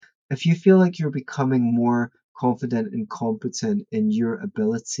if you feel like you're becoming more confident and competent in your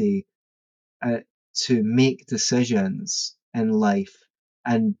ability uh, to make decisions in life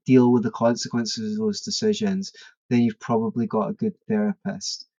and deal with the consequences of those decisions, then you've probably got a good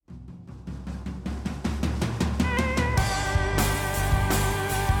therapist.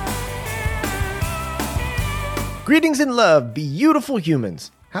 Greetings and love, beautiful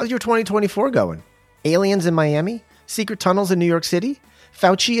humans. How's your 2024 going? Aliens in Miami? Secret tunnels in New York City?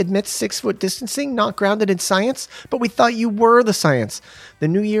 Fauci admits 6-foot distancing, not grounded in science, but we thought you were the science. The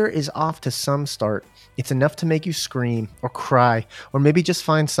new year is off to some start. It's enough to make you scream or cry, or maybe just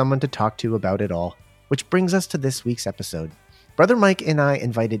find someone to talk to about it all. Which brings us to this week's episode. Brother Mike and I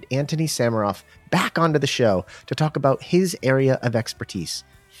invited Antony Sammeroff back onto the show to talk about his area of expertise.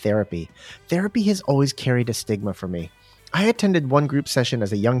 Therapy. Therapy has always carried a stigma for me. I attended one group session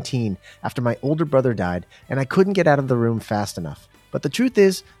as a young teen after my older brother died, and I couldn't get out of the room fast enough. But the truth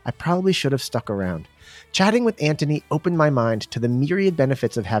is, I probably should have stuck around. Chatting with Antony opened my mind to the myriad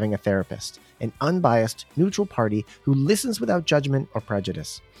benefits of having a therapist, an unbiased, neutral party who listens without judgment or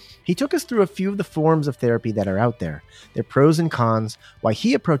prejudice. He took us through a few of the forms of therapy that are out there, their pros and cons, why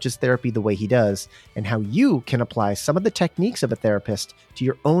he approaches therapy the way he does, and how you can apply some of the techniques of a therapist to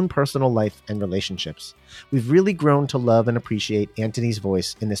your own personal life and relationships. We've really grown to love and appreciate Antony's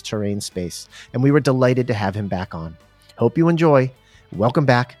voice in this terrain space, and we were delighted to have him back on. Hope you enjoy. Welcome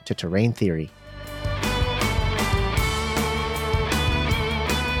back to Terrain Theory.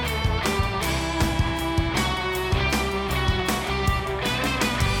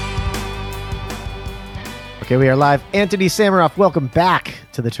 Okay, we are live. Antony Sammeroff, welcome back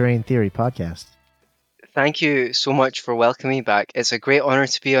to the Terrain Theory podcast. Thank you so much for welcoming me back. It's a great honor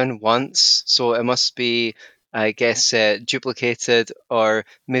to be on once, so it must be, I guess, duplicated, or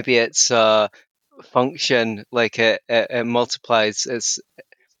maybe it's a function, like it multiplies. It's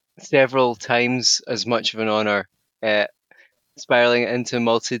several times as much of an honor, spiraling into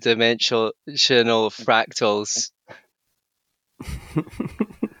multi-dimensional fractals.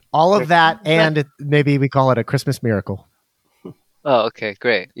 All of that, and maybe we call it a Christmas miracle. Oh, okay,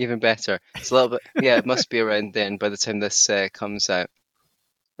 great. Even better. It's a little bit, yeah, it must be around then by the time this comes out.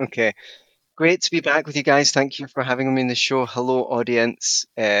 Okay, great to be back with you guys. Thank you for having me on the show. Hello, audience.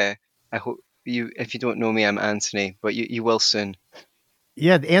 I hope if you don't know me, I'm Antony, but you will soon.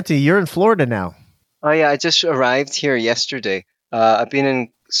 Yeah, Antony, you're in Florida now. Oh, yeah, I just arrived here yesterday. I've been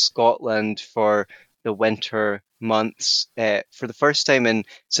in Scotland for the winter months for the first time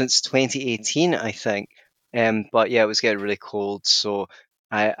since 2018, I think. But yeah, it was getting really cold, so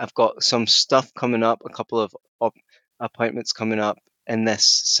I've got some stuff coming up, a couple of appointments coming up in this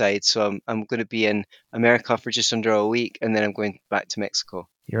side. So I'm going to be in America for just under a week, and then I'm going back to Mexico.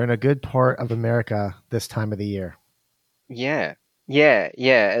 You're in a good part of America this time of the year. Yeah.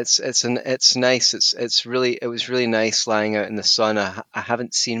 It's nice. It was really nice lying out in the sun. I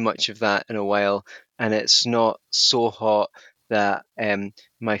haven't seen much of that in a while, and it's not so hot that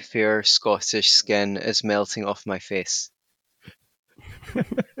my fair Scottish skin is melting off my face.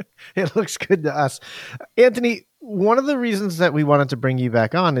 It looks good to us. Antony, one of the reasons that we wanted to bring you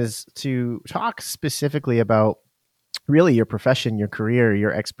back on is to talk specifically about really your profession, your career,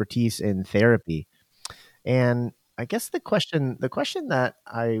 your expertise in therapy. And I guess the question that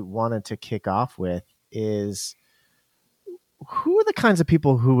I wanted to kick off with is, who are the kinds of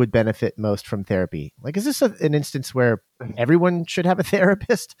people who would benefit most from therapy? Like, is this an instance where everyone should have a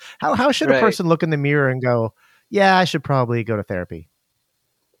therapist? How should a person look in the mirror and go, yeah, I should probably go to therapy?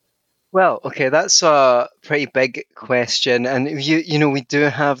 Well, okay, that's a pretty big question, and we do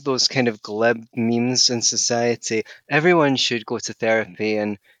have those kind of glib memes in society. Everyone should go to therapy,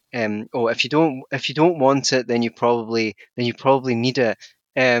 and if you don't want it, then you probably need it,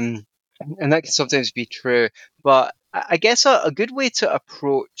 and that can sometimes be true. But I guess a good way to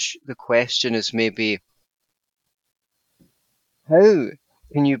approach the question is maybe, how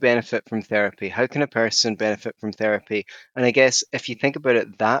can you benefit from therapy? How can a person benefit from therapy? And I guess if you think about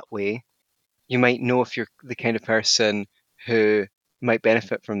it that way, you might know if you're the kind of person who might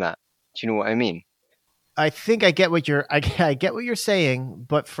benefit from that. Do you know what I mean? I think I get what I get what you're saying,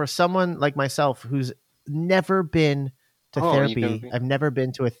 but for someone like myself who's never been to therapy, I've never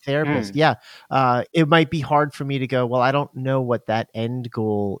been to a therapist. Yeah, it might be hard for me to go, well, I don't know what that end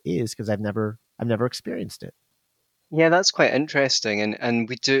goal is because I've never experienced it. Yeah, that's quite interesting, and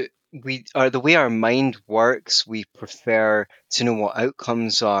we are the way our mind works. We prefer to know what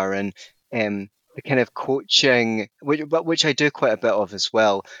outcomes are, and the kind of coaching, which I do quite a bit of as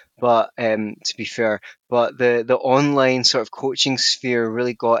well. But to be fair, but the online sort of coaching sphere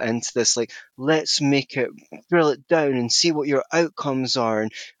really got into this, like, let's make it, drill it down and see what your outcomes are,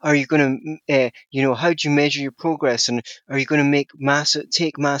 and are you going to, how do you measure your progress, and are you going to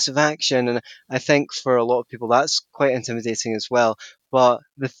take massive action? And I think for a lot of people that's quite intimidating as well. But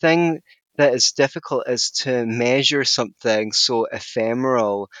the thing that is difficult is to measure something so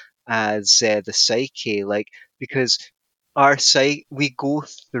ephemeral as the psyche, like, because our psyche, we go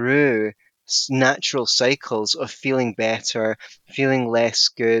through natural cycles of feeling better, feeling less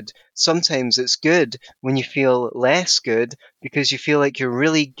good. Sometimes it's good when you feel less good because you feel like you're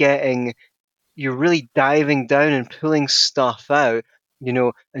really diving down and pulling stuff out, and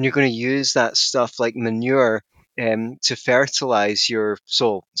you're going to use that stuff like manure to fertilize your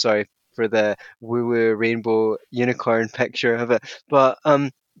soul. Sorry for the woo woo rainbow unicorn picture of it. But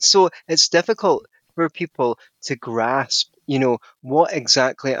so it's difficult for people to grasp, what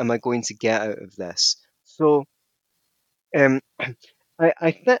exactly am I going to get out of this? So um,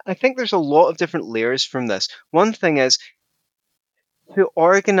 I think there's a lot of different layers from this. One thing is to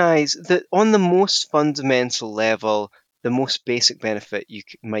organize the on the most fundamental level, the most basic benefit you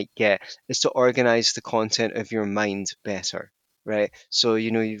might get is to organize the content of your mind better, right? So,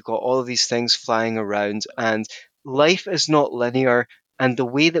 you've got all of these things flying around, and life is not linear, and the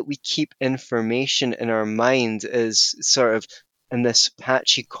way that we keep information in our mind is sort of in this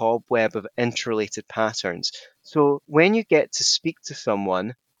patchy cobweb of interrelated patterns. So when you get to speak to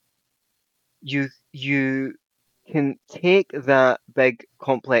someone, you can take that big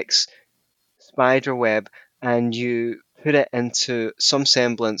complex spider web and you put it into some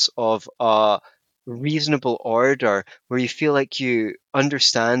semblance of a reasonable order where you feel like you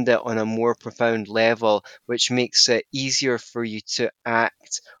understand it on a more profound level, which makes it easier for you to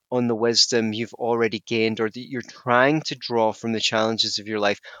act on the wisdom you've already gained or that you're trying to draw from the challenges of your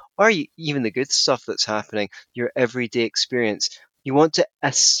life, or even the good stuff that's happening, your everyday experience. You want to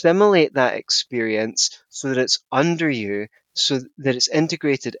assimilate that experience so that it's under you, so that it's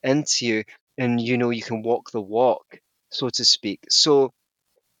integrated into you, and you can walk the walk, so to speak. So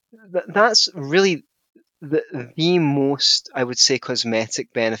that's really the most, I would say,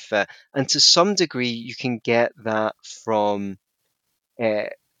 cosmetic benefit, and to some degree you can get that from uh,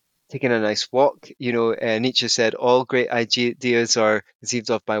 taking a nice walk. Nietzsche said all great ideas are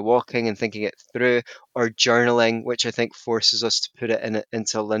conceived of by walking and thinking it through, or journaling, which I think forces us to put it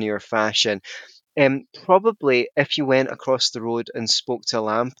into a linear fashion. Probably if you went across the road and spoke to a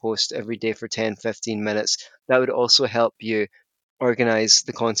lamppost every day for 10, 15 minutes, that would also help you organize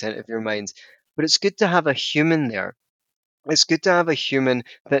the content of your mind. But it's good to have a human there. It's good to have a human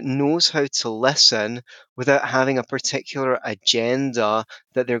that knows how to listen without having a particular agenda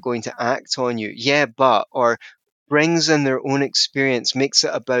that they're going to act on you. Yeah, but, or brings in their own experience, makes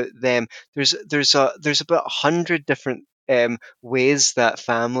it about them. There's about 100 different ways that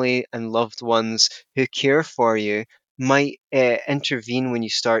family and loved ones who care for you might intervene when you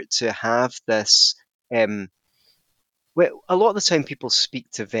start to have this um, well, a lot of the time people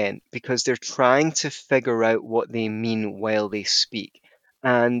speak to vent because they're trying to figure out what they mean while they speak.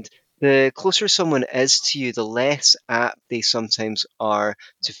 And the closer someone is to you, the less apt they sometimes are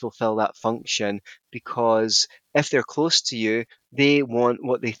to fulfill that function, because if they're close to you, they want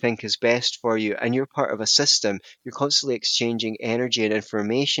what they think is best for you, and you're part of a system. You're constantly exchanging energy and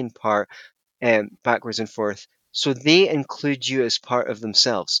information backwards and forth. So they include you as part of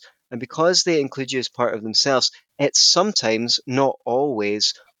themselves. And because they include you as part of themselves, it's sometimes, not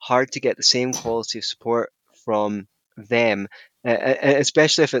always, hard to get the same quality of support from them,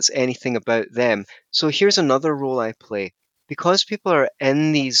 especially if it's anything about them. So here's another role I play. Because people are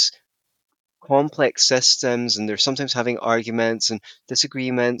in these complex systems and they're sometimes having arguments and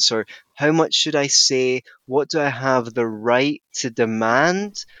disagreements, or how much should I say, what do I have the right to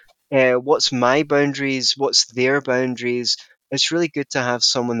demand, what's my boundaries, what's their boundaries. It's really good to have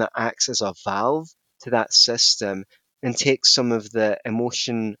someone that acts as a valve to that system and takes some of the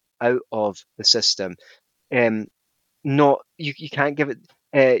emotion out of the system. um, Not, you can't give it,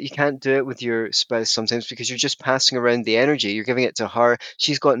 you can't do it with your spouse sometimes because you're just passing around the energy. You're giving it to her.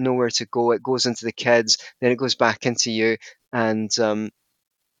 She's got nowhere to go. It goes into the kids, then it goes back into you, and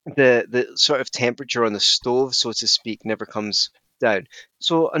the sort of temperature on the stove, so to speak, never comes down.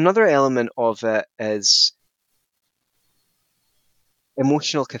 So another element of it is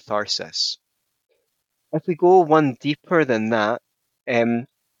emotional catharsis. If we go one deeper than that, um,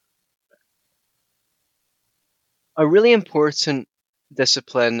 a really important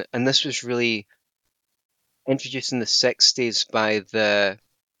discipline, and this was really introduced in the 60s by the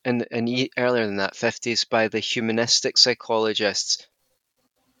and earlier than that, 50s, by the humanistic psychologists,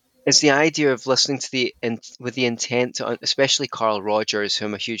 is the idea of listening to with the intent to, especially Carl Rogers, who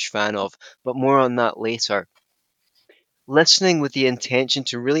I'm a huge fan of, but more on that later. Listening with the intention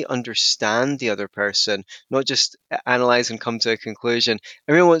to really understand the other person, not just analyze and come to a conclusion.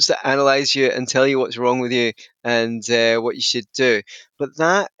 Everyone wants to analyze you and tell you what's wrong with you and what you should do. But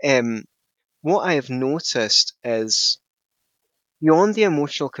what I have noticed is beyond the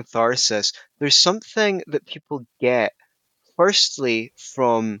emotional catharsis, there's something that people get, firstly,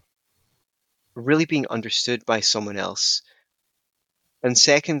 from really being understood by someone else. And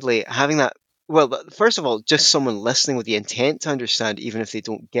secondly, having that, well, first of all, just someone listening with the intent to understand, even if they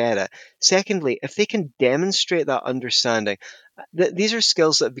don't get it. Secondly, if they can demonstrate that understanding, these are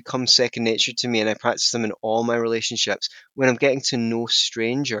skills that have become second nature to me, and I practice them in all my relationships. When I'm getting to know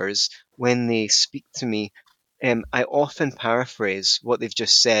strangers, when they speak to me, I often paraphrase what they've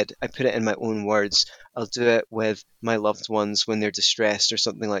just said. I put it in my own words. I'll do it with my loved ones when they're distressed or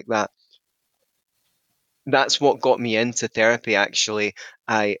something like that. That's what got me into therapy, actually.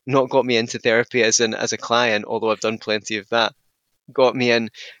 I not got me into therapy as a client, although I've done plenty of that. Got me in,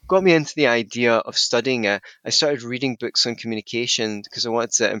 got me into the idea of studying it. I started reading books on communication because I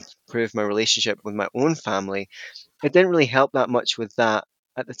wanted to improve my relationship with my own family. It didn't really help that much with that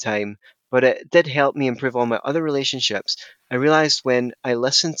at the time, but it did help me improve all my other relationships. I realized when I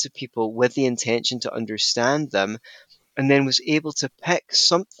listened to people with the intention to understand them, and then was able to pick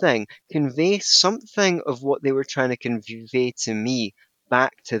something, convey something of what they were trying to convey to me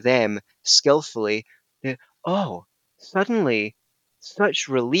back to them skillfully. They, oh, suddenly, such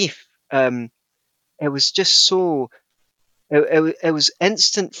relief. It was just so. It was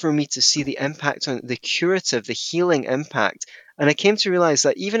instant for me to see the impact on the curative, the healing impact. And I came to realize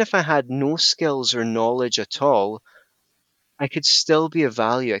that even if I had no skills or knowledge at all, I could still be of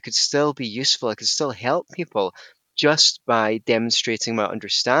value. I could still be useful. I could still help people just by demonstrating my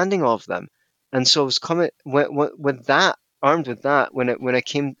understanding of them. And so I was coming with that, armed with that, when I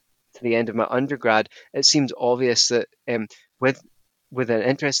came to the end of my undergrad, it seemed obvious that with with an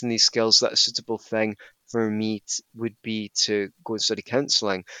interest in these skills, that a suitable thing for me would be to go and study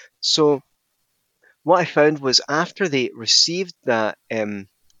counselling. So what I found was after they received that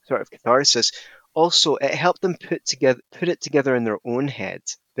sort of catharsis, also it helped them put it together in their own head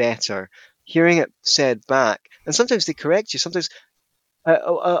better, hearing it said back. And sometimes they correct you. Sometimes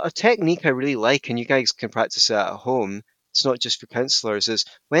a technique I really like, and you guys can practice it at home. It's not just for counselors. Is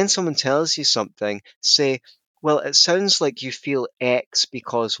when someone tells you something, say, "Well, it sounds like you feel X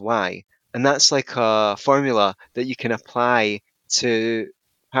because Y," and that's like a formula that you can apply to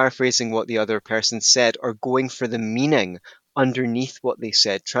paraphrasing what the other person said or going for the meaning underneath what they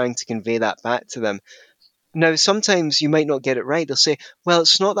said, trying to convey that back to them. Now, sometimes you might not get it right. They'll say, well,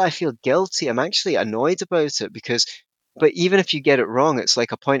 it's not that I feel guilty. I'm actually annoyed about it because, but even if you get it wrong, it's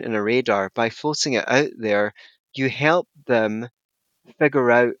like a point in a radar. By floating it out there, you help them figure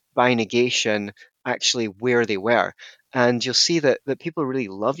out by negation actually where they were. And you'll see that people really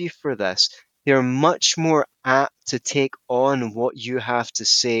love you for this. They're much more apt to take on what you have to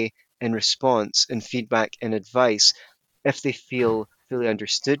say in response, in feedback, and advice if they feel fully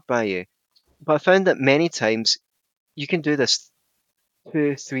understood by you. But I found that many times you can do this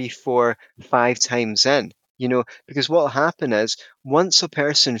two, three, four, 5 times in, because what will happen is once a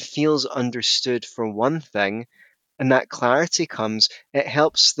person feels understood for one thing and that clarity comes, it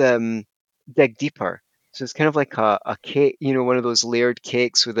helps them dig deeper. So it's kind of like a cake, one of those layered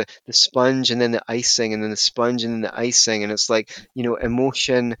cakes with the sponge and then the icing and then the sponge and then the icing. And it's like,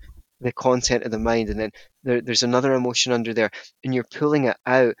 emotion, the content of the mind, and then there's another emotion under there. And you're pulling it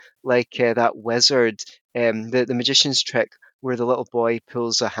out like that wizard, the magician's trick where the little boy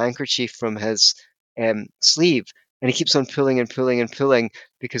pulls a handkerchief from his sleeve and he keeps on pulling and pulling and pulling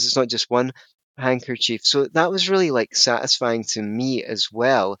because it's not just one handkerchief. So that was really like satisfying to me as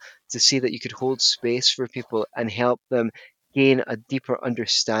well to see that you could hold space for people and help them gain a deeper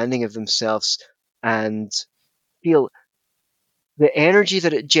understanding of themselves and feel the energy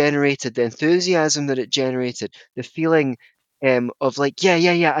that it generated, the enthusiasm that it generated, the feeling of like, yeah,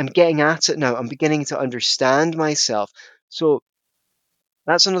 yeah, yeah, I'm getting at it now. I'm beginning to understand myself. So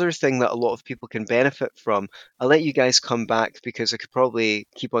that's another thing that a lot of people can benefit from. I'll let you guys come back because I could probably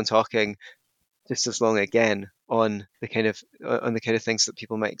keep on talking just as long again on the kind of things that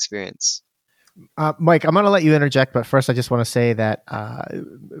people might experience. Mike, I'm going to let you interject, but first I just want to say that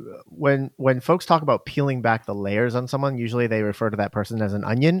when folks talk about peeling back the layers on someone, usually they refer to that person as an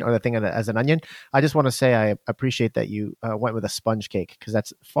onion or the thing as an onion. I just want to say I appreciate that you went with a sponge cake because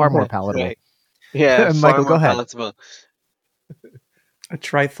that's far more palatable. Right. Yeah, far Michael, go more ahead. palatable. a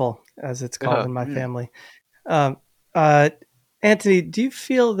trifle, as it's called Yeah. in my Mm. family. Um, uh, Anthony, do you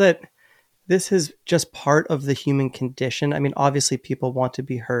feel that this is just part of the human condition? I mean, obviously, people want to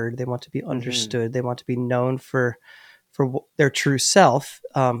be heard, they want to be Hmm. understood, they want to be known for their true self,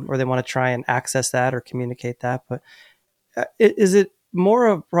 or they want to try and access that or communicate that. But is it more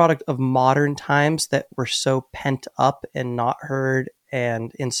a product of modern times that we're so pent up and not heard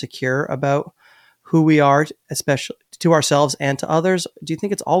and insecure about who we are, especially to ourselves and to others? Do you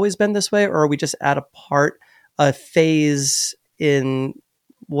think it's always been this way, or are we just at a phase in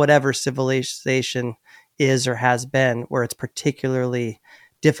whatever civilization is or has been where it's particularly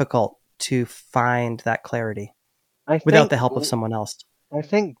difficult to find that clarity I without think the help of both. someone else? I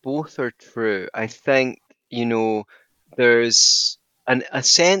think both are true. I think, there's a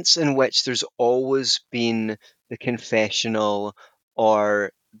sense in which there's always been the confessional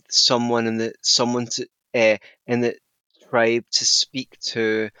or someone in the tribe to speak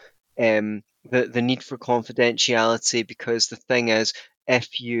to, the need for confidentiality, because the thing is,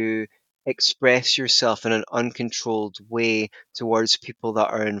 if you express yourself in an uncontrolled way towards people that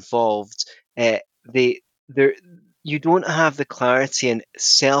are involved, they there you don't have the clarity and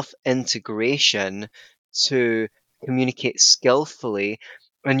self integration to communicate skillfully.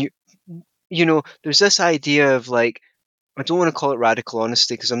 And there's this idea of, like, I don't want to call it radical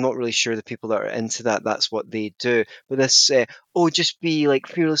honesty, because I'm not really sure the people that are into that's what they do. But this, oh, just be like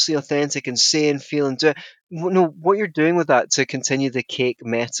fearlessly authentic and say and feel and do it. No, what you're doing with that, to continue the cake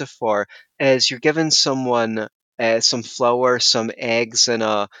metaphor, is you're giving someone some flour, some eggs, and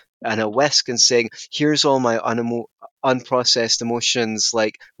a whisk, and saying, "Here's all my unprocessed emotions.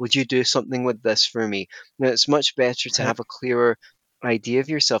 Like, would you do something with this for me?" Now, it's much better to Right. have a clearer idea of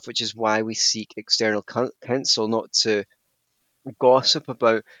yourself, which is why we seek external counsel, not to gossip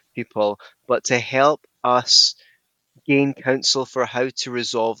about people, but to help us gain counsel for how to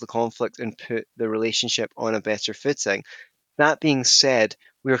resolve the conflict and put the relationship on a better footing. That being said,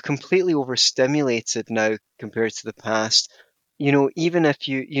 we are completely overstimulated now compared to the past. Even if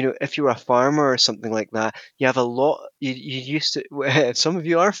you were a farmer or something like that, you have a lot. You used to. Some of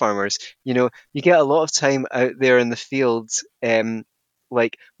you are farmers. You get a lot of time out there in the fields.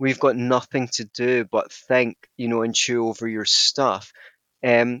 Like, we've got nothing to do but think, and chew over your stuff.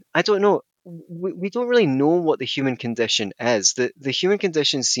 I don't know. We don't really know what the human condition is. The human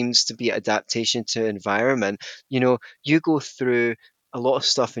condition seems to be adaptation to environment. You go through a lot of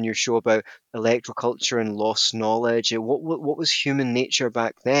stuff in your show about electroculture and lost knowledge. And what was human nature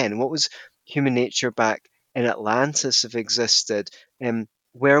back then? What was human nature back in Atlantis, if existed?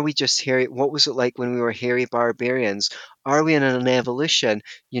 Were we just hairy? What was it like when we were hairy barbarians? Are we in an evolution?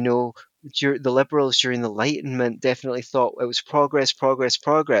 You know, the liberals during the Enlightenment definitely thought it was progress, progress,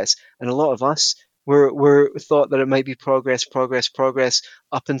 progress, and a lot of us were thought that it might be progress, progress, progress,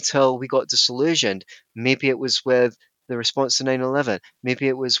 up until we got disillusioned. Maybe it was with the response to 9/11. Maybe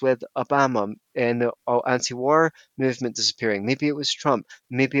it was with Obama and the anti-war movement disappearing. Maybe it was Trump.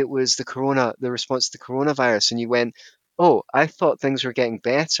 Maybe it was the response to the coronavirus, and you went, "Oh, I thought things were getting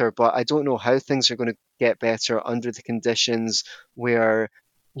better, but I don't know how things are going to get better under the conditions where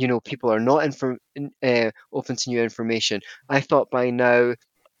people are not open to new information." I thought by now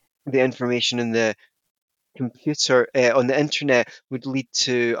the information in the computer on the internet would lead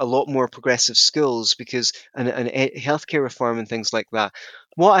to a lot more progressive schools, because and healthcare reform and things like that.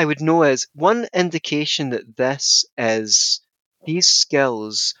 What I would know is one indication that these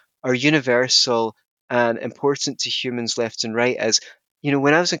skills are universal and important to humans left and right is,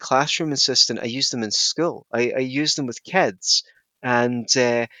 when I was a classroom assistant, I used them in school. I used them with kids, and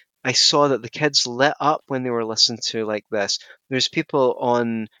I saw that the kids lit up when they were listened to like this. There's people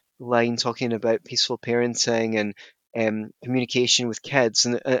online talking about peaceful parenting and communication with kids,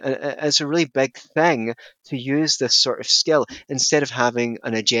 and it's a really big thing to use this sort of skill instead of having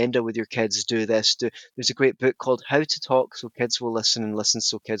an agenda with your kids. Do this. There's a great book called How to Talk So Kids Will Listen, and Listen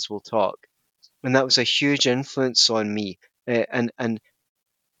So Kids Will Talk, and that was a huge influence on me, and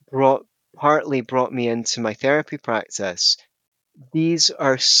brought partly brought me into my therapy practice. These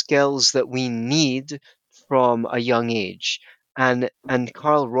are skills that we need from a young age. And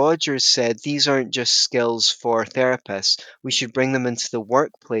Carl Rogers said these aren't just skills for therapists. We should bring them into the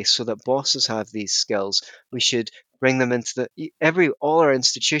workplace so that bosses have these skills. We should bring them into all our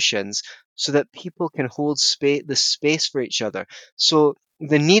institutions so that people can hold the space for each other. So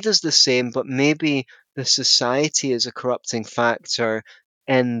the need is the same, but maybe the society is a corrupting factor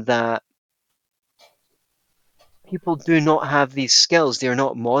in that people do not have these skills. They're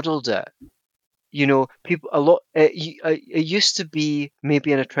not modeled it. People a lot. It used to be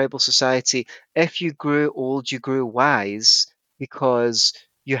maybe in a tribal society, if you grew old, you grew wise. because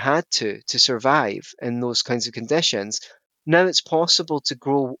you had to survive in those kinds of conditions. Now it's possible to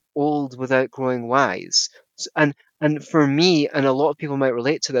grow old without growing wise. And for me, and a lot of people might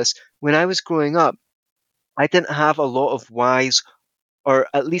relate to this, when I was growing up, I didn't have a lot of wise, or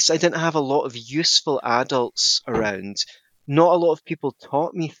at least I didn't have a lot of useful adults around. Not a lot of people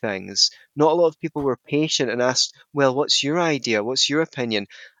taught me things. Not a lot of people were patient and asked, well, what's your idea? What's your opinion?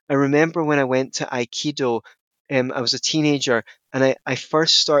 I remember when I went to Aikido, I was a teenager, and I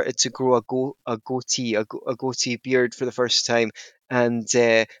first started to grow a goatee beard for the first time. And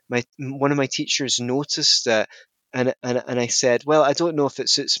one of my teachers noticed it, and I said, well, I don't know if it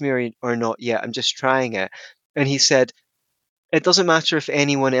suits me or not yet. I'm just trying it. And he said, it doesn't matter if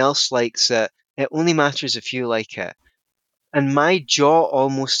anyone else likes it. It only matters if you like it. And my jaw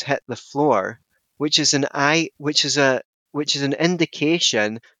almost hit the floor, which is an I, which is an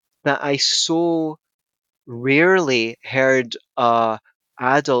indication that I so rarely heard a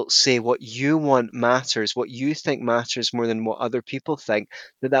adult say what you want matters, what you think matters more than what other people think,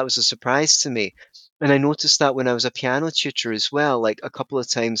 that was a surprise to me. And I noticed that when I was a piano tutor as well, like a couple of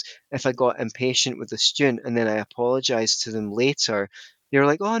times, if I got impatient with a student and then I apologized to them later, they were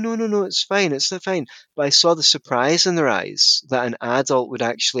like, oh, no, no, no, it's fine. But I saw the surprise in their eyes that an adult would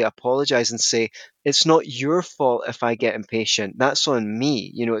actually apologize and say, it's not your fault if I get impatient. That's on me.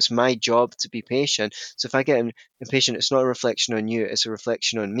 You know, it's my job to be patient. So if I get impatient, it's not a reflection on you, it's a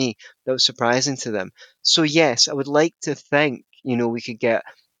reflection on me. That was surprising to them. So yes, I would like to think, we could get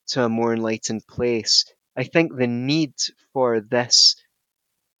to a more enlightened place. I think the need for this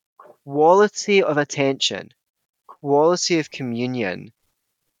quality of attention, quality of communion,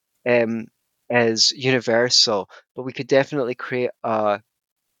 um, is universal, but we could definitely create a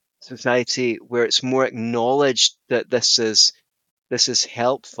society where it's more acknowledged that this is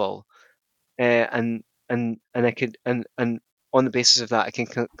helpful, and I could and on the basis of that, I can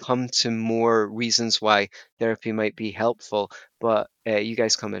come to more reasons why therapy might be helpful. But you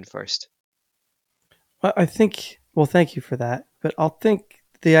guys come in first. I think, well, thank you for that. But I'll think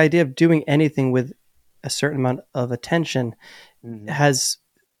the idea of doing anything with a certain amount of attention Hmm.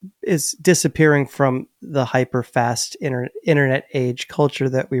 is disappearing from the hyper fast internet age culture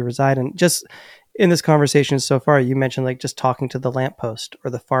that we reside in. Just in this conversation so far, you mentioned like just talking to the lamppost or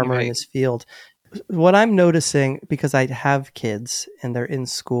the farmer in Right. his field. What I'm noticing, because I have kids and they're in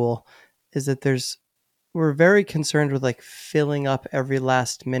school, is that we're very concerned with like filling up every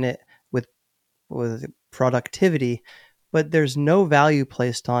last minute with productivity, but there's no value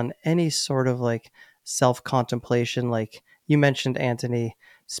placed on any sort of like self contemplation. Like you mentioned, Antony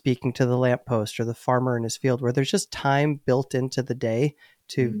speaking to the lamppost or the farmer in his field, where there's just time built into the day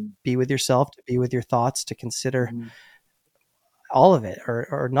to Mm, be with yourself, to be with your thoughts, to consider mhm, all of it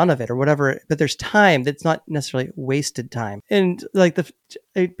or none of it or whatever. But there's time that's not necessarily wasted time. And like the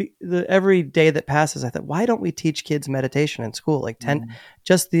every day that passes, I thought, why don't we teach kids meditation in school? Like mhm,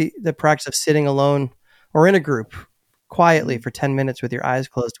 just the practice of sitting alone or in a group quietly mhm, for 10 minutes with your eyes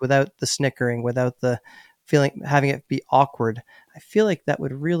closed, without the snickering, without the feeling, having it be awkward. I feel like that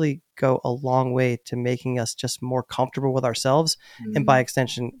would really go a long way to making us just more comfortable with ourselves and by mhm,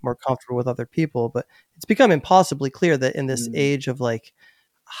 extension, more comfortable with other people. But it's become impossibly clear that in this mhm, age of like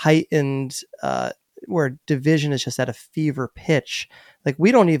heightened, where division is just at a fever pitch, like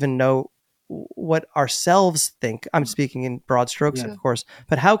we don't even know what ourselves think. I'm speaking in broad strokes, yeah. of course,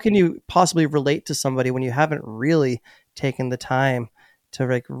 but how can you possibly relate to somebody when you haven't really taken the time to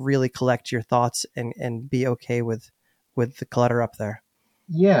like really collect your thoughts and be okay with the clutter up there?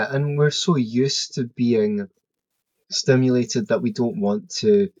 Yeah, and we're so used to being stimulated that we don't want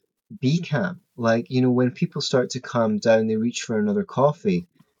to be calm. Like, when people start to calm down, they reach for another coffee.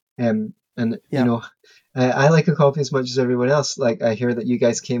 And Yeah. I like a coffee as much as everyone else. Like, I hear that you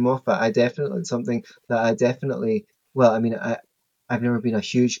guys came off, but I definitely, it's something that I definitely, well, I mean, I've never been a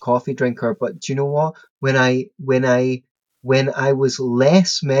huge coffee drinker, but do you know what? When I was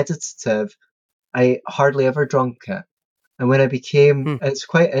less meditative, I hardly ever drunk it. And when Hmm. it's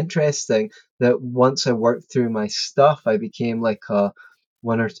quite interesting that once I worked through my stuff, I became like a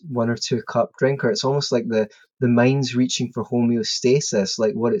one or two cup drinker. It's almost like the mind's reaching for homeostasis,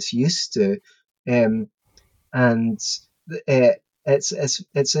 like what it's used to. Um, and uh,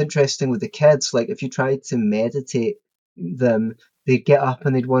 it's interesting with the kids. Like if you try to meditate them, they'd get up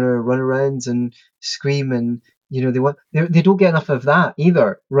and they'd want to run around and scream, and they don't get enough of that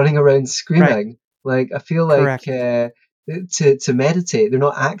either. Running around Right. screaming. Like I feel like Correct. to meditate, they're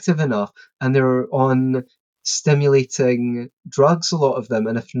not active enough, and they're on stimulating drugs, a lot of them.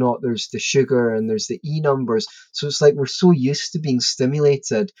 And if not, there's the sugar and there's the numbers. So it's like we're so used to being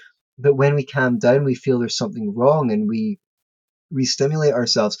stimulated that when we calm down, we feel there's something wrong, and re-stimulate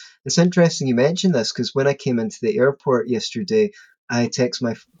ourselves. It's interesting you mentioned this because when I came into the airport yesterday, I text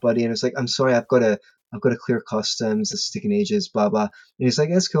my buddy and I was like, "I'm sorry, I've got to clear customs. This is taking ages, blah blah." And he's like,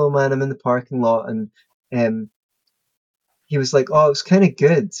 "It's cool, man. I'm in the parking lot." And um, he was like, "Oh, it's kind of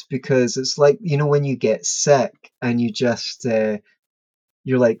good because it's like when you get sick and you just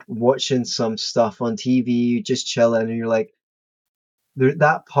you're like watching some stuff on TV, you just chilling, and you're like."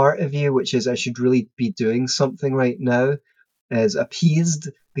 That part of you, which is I should really be doing something right now, is appeased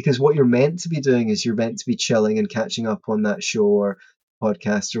because what you're meant to be doing is you're meant to be chilling and catching up on that show or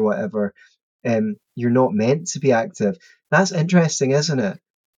podcast or whatever. You're not meant to be active. That's interesting, isn't it?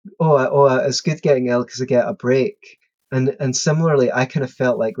 It's good getting ill because I get a break. And similarly, I kind of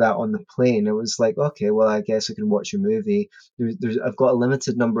felt like that on the plane. It was like, okay, well, I guess I can watch a movie. I've got a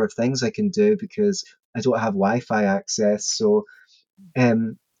limited number of things I can do because I don't have Wi-Fi access. So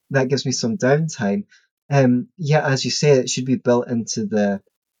um, that gives me some downtime. Yeah, as you say, it should be built into the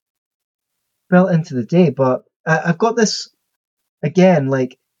day. But I've got this again,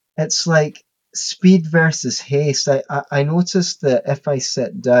 like it's like speed versus haste. I noticed that if I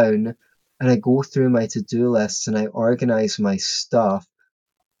sit down and I go through my to-do lists and I organize my stuff,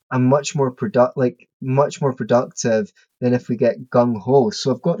 I'm much more productive than if we get gung ho.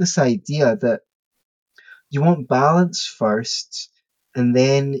 So I've got this idea that you want balance first, and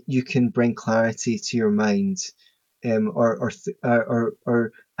then you can bring clarity to your mind, and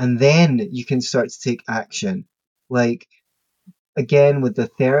then you can start to take action. Like again with the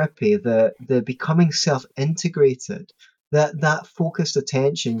therapy, the becoming self-integrated, that focused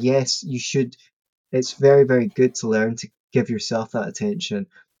attention. Yes, you should. It's very, very good to learn to give yourself that attention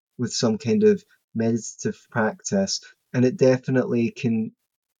with some kind of meditative practice, and it definitely can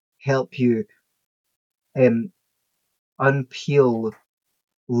help you um, unpeel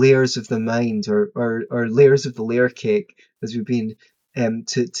layers of the mind or layers of the layer cake as we've been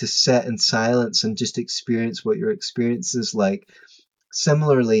to sit in silence and just experience what your experience is like.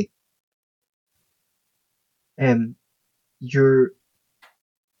 Similarly, um, you're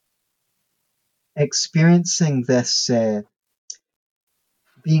experiencing this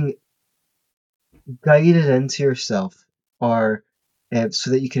being guided into yourself, or so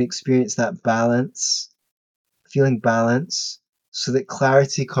that you can experience that balance, feeling balance, so that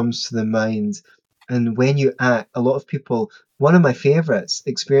clarity comes to the mind. And when you act, a lot of people, one of my favorites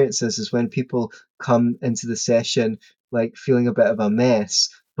experiences is when people come into the session like feeling a bit of a mess,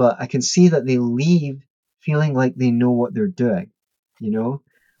 but I can see that they leave feeling like they know what they're doing, you know?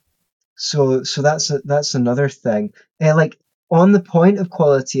 So that's another thing. Like on the point of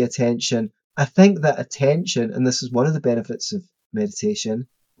quality attention, I think that attention, and this is one of the benefits of meditation,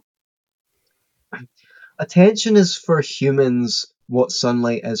 attention is for humans what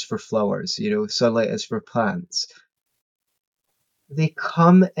sunlight is for flowers, sunlight is for plants. They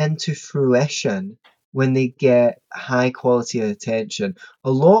come into fruition when they get high quality attention.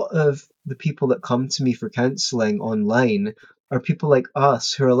 A lot of the people that come to me for counseling online are people like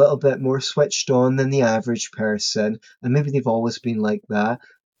us who are a little bit more switched on than the average person, and maybe they've always been like that,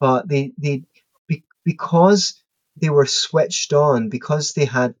 but because they were switched on, because they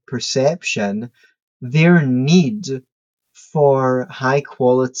had perception, their need for high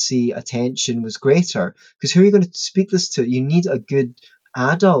quality attention was greater. Because who are you going to speak this to? You need a good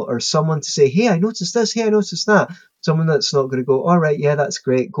adult or someone to say, "Hey, I noticed this. Hey, I noticed that." Someone that's not going to go, "All right, yeah, that's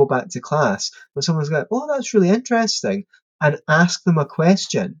great. Go back to class." But someone's going, "Oh, that's really interesting," and ask them a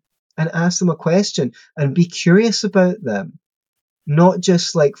question, and be curious about them. Not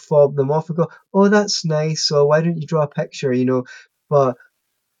just like fob them off and go, "Oh, that's nice. So why don't you draw a picture?" But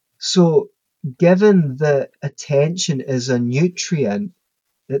so, given that attention is a nutrient,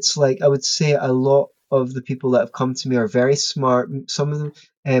 it's like I would say a lot of the people that have come to me are very smart. Some of them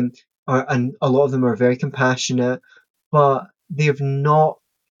and a lot of them are very compassionate, but they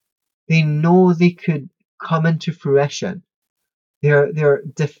know they could come into fruition. They're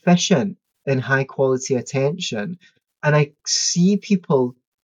deficient in high quality attention, and I see people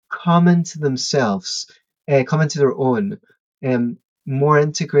come into themselves, come into their own, more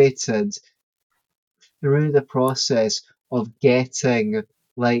integrated through the process of getting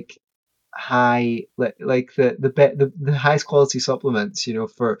like the highest quality supplements,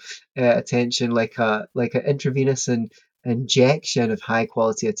 for attention, like a intravenous injection of high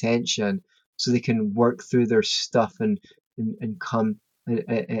quality attention, so they can work through their stuff and come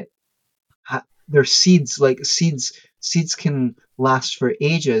and, their seeds, like seeds can last for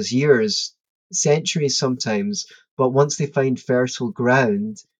ages, years, centuries sometimes, but once they find fertile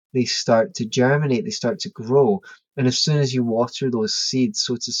ground, they start to germinate, they start to grow. And as soon as you water those seeds,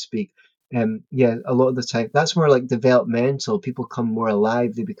 so to speak, Yeah, a lot of the time that's more like developmental. People come more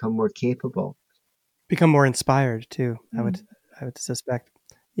alive, they become more capable. Become more inspired too. Mm. I would suspect.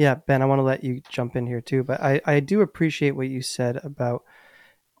 Yeah, Ben, I want to let you jump in here too, but I do appreciate what you said about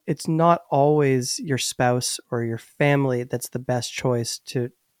it's not always your spouse or your family that's the best choice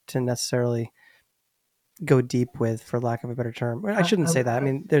to necessarily go deep with, for lack of a better term. I shouldn't say that. I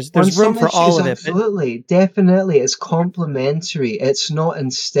mean, On there's room some for all issues, of it, but absolutely, definitely, it's complementary. It's not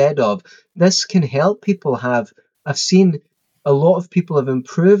instead of. This can help people have. I've seen a lot of people have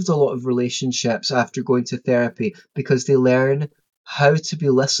improved a lot of relationships after going to therapy because they learn how to be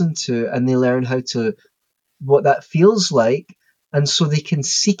listened to and they learn how to what that feels like, and so they can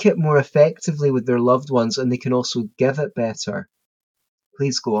seek it more effectively with their loved ones and they can also give it better.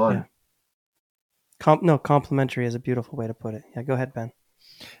 Please go yeah, on. no, complimentary is a beautiful way to put it. Yeah, go ahead, Ben.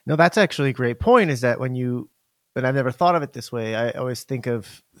 No, that's actually a great point. Is that but I've never thought of it this way. I always think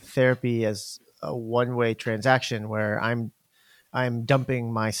of therapy as a one-way transaction where I'm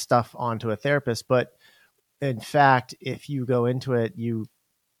dumping my stuff onto a therapist. But in fact, if you go into it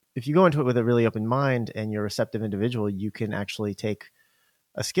with a really open mind and you're a receptive individual, you can actually take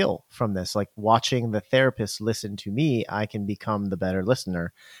a skill from this. Like watching the therapist listen to me, I can become the better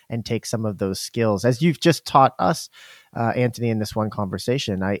listener and take some of those skills, as you've just taught us, Antony, in this one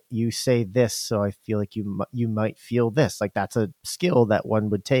conversation. You say this, so I feel like you might feel this. Like that's a skill that one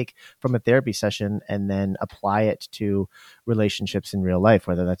would take from a therapy session and then apply it to relationships in real life,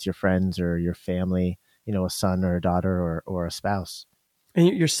 whether that's your friends or your family, a son or a daughter or a spouse. And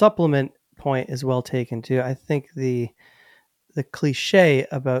your supplement point is well taken too. I think the cliche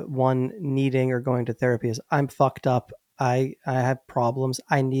about one needing or going to therapy is I'm fucked up. I have problems.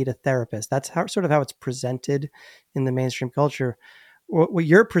 I need a therapist. That's how sort of how it's presented in the mainstream culture. What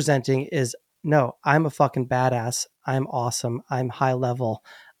you're presenting is no, I'm a fucking badass. I'm awesome. I'm high level.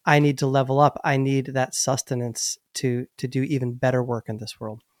 I need to level up. I need that sustenance to do even better work in this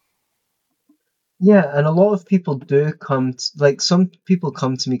world. Yeah, and a lot of people do like some people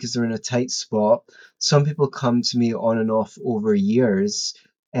come to me because they're in a tight spot. Some people come to me on and off over years,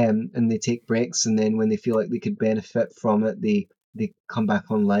 and they take breaks, and then when they feel like they could benefit from it, they come back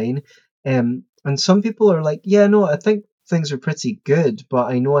online. And some people are like, yeah, no, I think things are pretty good, but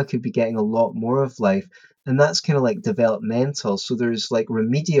I know I could be getting a lot more of life. And that's kind of like developmental. So there's like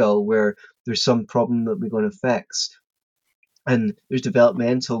remedial, where there's some problem that we're going to fix, and there's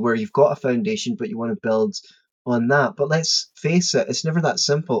developmental where you've got a foundation but you want to build on that. But let's face it, it's never that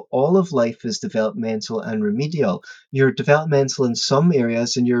simple. All of life is developmental and remedial. You're developmental in some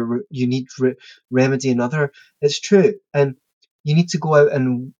areas and you need remedy in other. It's true, and you need to go out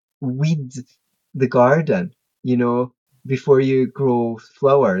and weed the garden, you know, before you grow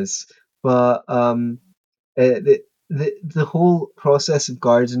flowers. But the whole process of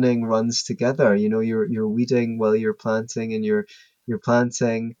gardening runs together. You know, you're weeding while you're planting, and you're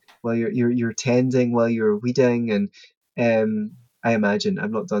planting while you're tending while you're weeding, and I imagine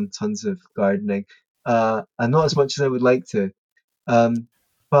I've not done tons of gardening, and not as much as I would like to. Um,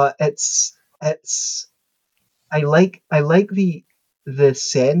 but it's I like the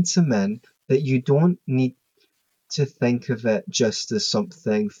sentiment that you don't need to think of it just as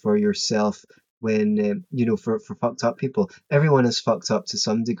something for yourself when for fucked up people. Everyone is fucked up to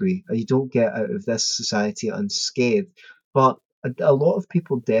some degree. You don't get out of this society unscathed, but a lot of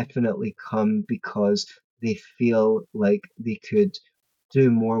people definitely come because they feel like they could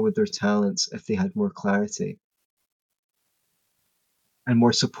do more with their talents if they had more clarity and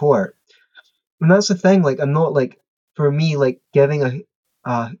more support. And that's the thing, like I'm not like, for me, like giving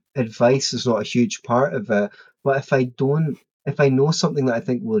a advice is not a huge part of it. But if I know something that I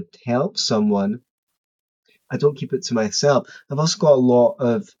think would help someone, I don't keep it to myself. I've also got a lot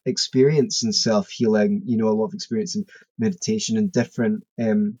of experience in self-healing, a lot of experience in meditation and different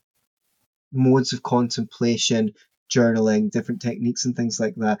modes of contemplation, journaling, different techniques and things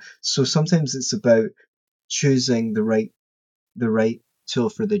like that. So sometimes it's about choosing the right tool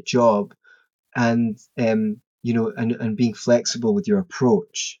for the job, and and being flexible with your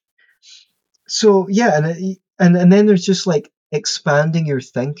approach. So yeah, and then there's just like expanding your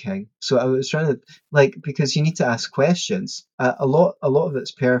thinking. So I was trying to, like, because you need to ask questions. A lot of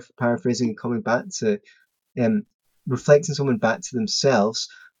it's paraphrasing and coming back to um, reflecting someone back to themselves.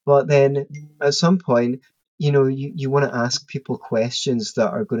 But then at some point, you want to ask people questions that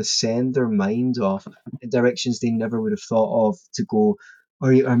are going to send their mind off in directions they never would have thought of to go.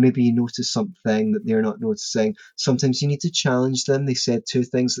 Or maybe you notice something that they're not noticing. Sometimes you need to challenge them. They said two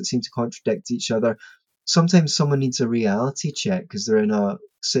things that seem to contradict each other. Sometimes someone needs a reality check because they're in a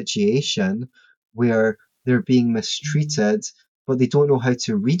situation where they're being mistreated, but they don't know how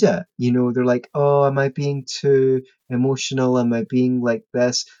to read it. They're like, oh, am I being too emotional? Am I being like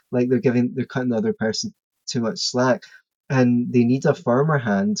this? Like they're cutting the other person too much slack. And they need a firmer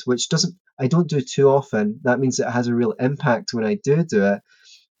hand, which I don't do too often. That means it has a real impact when I do it.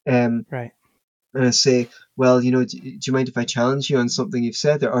 Um, Right. and I say, well, do you mind if I challenge you on something you've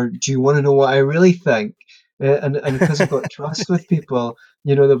said there? Or do you want to know what I really think? And because I've got trust with people,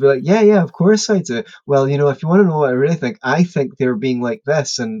 they'll be like, yeah, of course I do. Well, if you want to know what I really think, I think they're being like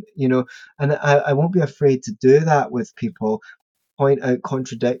this. And I won't be afraid to do that with people, point out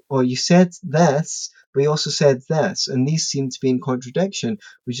well, you said this, but you also said this, and these seem to be in contradiction.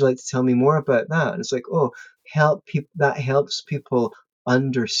 Would you like to tell me more about that? And it's like, oh, that helps people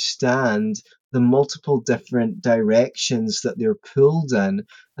understand the multiple different directions that they're pulled in,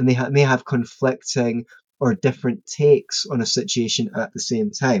 and they may have conflicting or different takes on a situation at the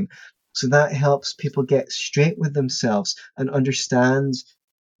same time. So that helps people get straight with themselves and understand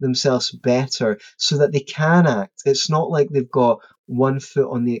themselves better so that they can act. It's not like they've got one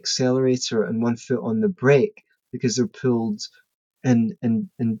foot on the accelerator and one foot on the brake because they're pulled in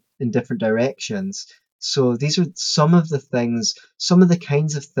different directions. So these are some of the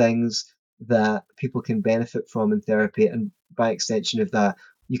kinds of things that people can benefit from in therapy. And by extension of that,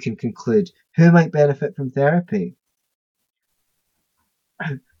 you can conclude who might benefit from therapy.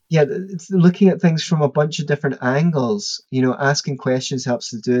 Yeah, it's looking at things from a bunch of different angles. Asking questions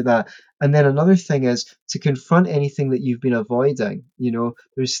helps to do that. And then another thing is to confront anything that you've been avoiding.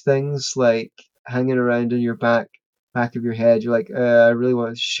 There's things like hanging around in your back of your head. You're like, I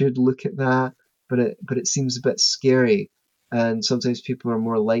really should look at that, but it seems a bit scary. And sometimes people are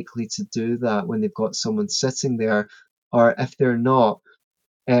more likely to do that when they've got someone sitting there, or if they're not,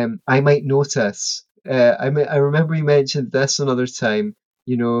 I might notice. I remember you mentioned this another time.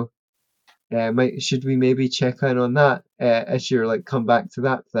 You know, should we maybe check in on that issue, or like come back to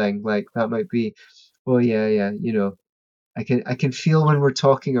that thing? Like that might be, oh yeah. I can feel when we're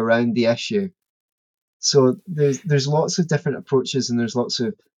talking around the issue. So there's lots of different approaches, and there's lots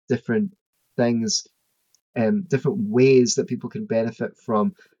of different things, different ways that people can benefit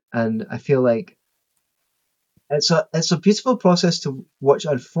from. And I feel like it's a beautiful process to watch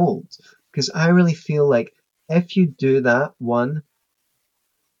unfold, because I really feel like if you do that, one,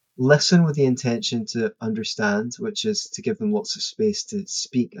 listen with the intention to understand, which is to give them lots of space to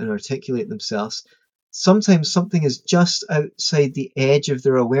speak and articulate themselves. Sometimes something is just outside the edge of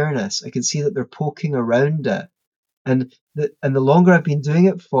their awareness. I can see that they're poking around it. And the longer I've been doing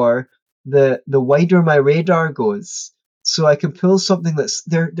it for, the wider my radar goes. So I can pull something that's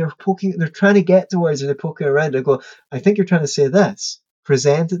they're trying to get towards, and they're poking around. I go, I think you're trying to say this.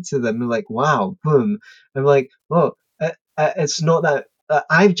 Present it to them. They're like, wow, boom. I'm like, oh, it's not that.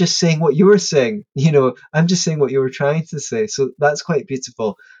 I'm just saying what you were saying. I'm just saying what you were trying to say. So that's quite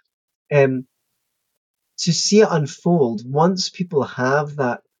beautiful. To see it unfold, once people have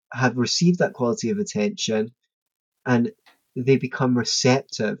received that quality of attention, and they become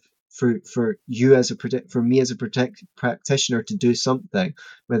receptive for you as for me as a practitioner to do something,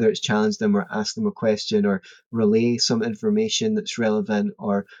 whether it's challenge them or ask them a question or relay some information that's relevant,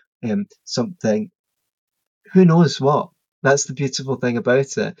 or something, who knows what. That's the beautiful thing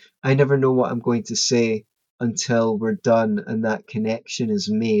about it. I never know what I'm going to say until we're done and that connection is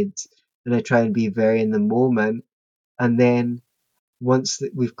made, and I try and be very in the moment. And then once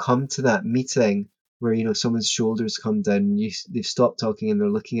we've come to that meeting where someone's shoulders come down and they've stopped talking and they're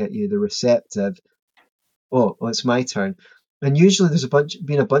looking at you, they're receptive. Oh, it's my turn. And usually there's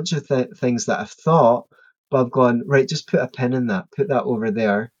been a bunch of things that I've thought, but I've gone, right, just put a pin in that, put that over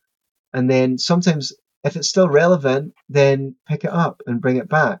there. And then sometimes if it's still relevant, then pick it up and bring it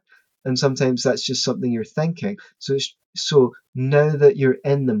back. And sometimes that's just something you're thinking. So now that you're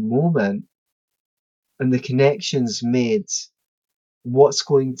in the moment and the connection's made, what's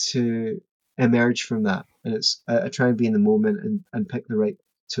going to emerge from that? And I try and be in the moment and pick the right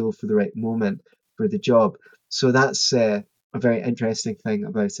tool for the right moment for the job. So that's a very interesting thing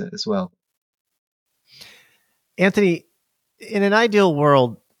about it as well. Anthony, in an ideal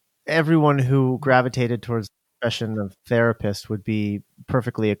world, everyone who gravitated towards the profession of therapist would be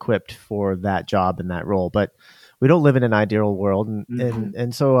perfectly equipped for that job and that role. But we don't live in an ideal world.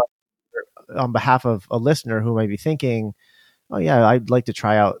 And so on behalf of a listener who might be thinking, oh yeah, I'd like to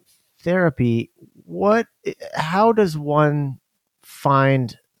try out therapy. How does one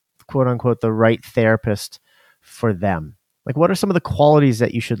find, quote unquote, the right therapist for them? Like, what are some of the qualities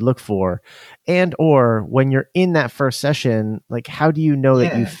that you should look for? And, or when you're in that first session, like, how do you know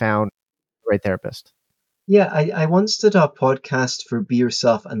that you found the right therapist? Yeah, I once did a podcast for Be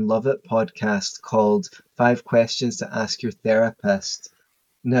Yourself and Love It podcast called Five Questions to Ask Your Therapist.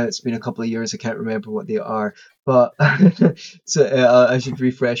 Now it's been a couple of years, I can't remember what they are, but so I should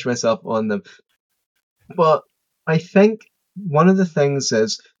refresh myself on them. But I think one of the things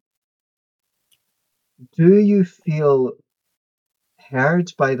is, do you feel heard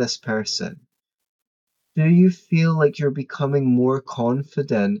by this person? Do you feel like you're becoming more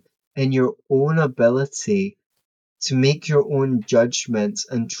confident in your own ability to make your own judgments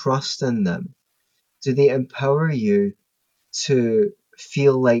and trust in them? Do they empower you to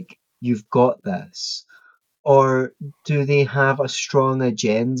feel like you've got this? Or do they have a strong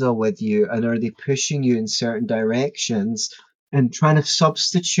agenda with you and are they pushing you in certain directions and trying to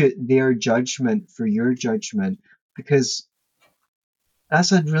substitute their judgment for your judgment? Because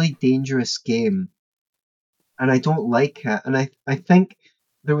that's a really dangerous game and I don't like it. And I think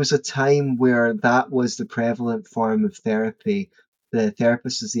there was a time where that was the prevalent form of therapy. The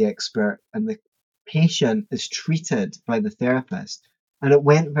therapist is the expert and the patient is treated by the therapist. And it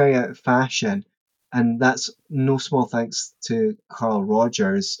went very out of fashion. And that's no small thanks to Carl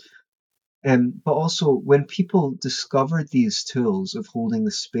Rogers. But also, when people discovered these tools of holding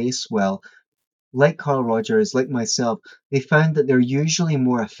the space well, like Carl Rogers, like myself, they found that they're usually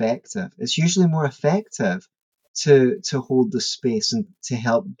more effective. It's usually more effective to hold the space and to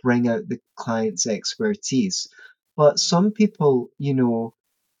help bring out the client's expertise. But some people,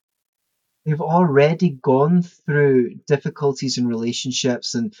 they've already gone through difficulties in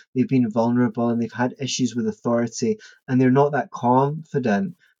relationships and they've been vulnerable and they've had issues with authority and they're not that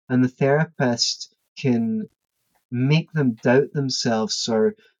confident. And the therapist can make them doubt themselves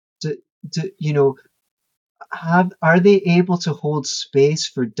or do, you know are they able to hold space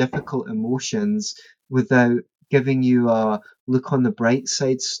for difficult emotions without giving you a look on the bright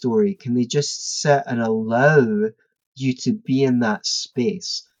side story? Can they just sit and allow you to be in that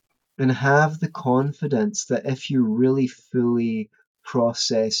space and have the confidence that if you really fully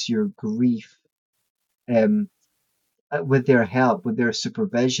process your grief um, with their help, with their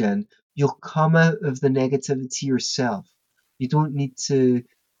supervision, you'll come out of the negativity yourself. You don't need to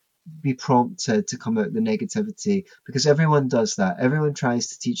be prompted to come out the negativity because everyone does that. Everyone tries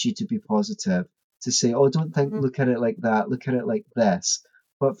to teach you to be positive, to say, oh, don't think, look at it like that, look at it like this.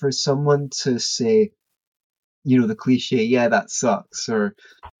 But for someone to say, the cliche, yeah, that sucks, or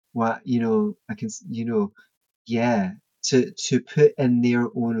what, I can, yeah, to put in their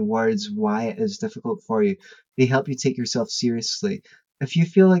own words why it is difficult for you, they help you take yourself seriously. If you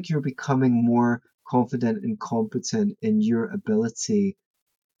feel like you're becoming more confident and competent in your ability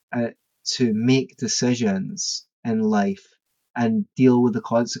uh, to make decisions in life and deal with the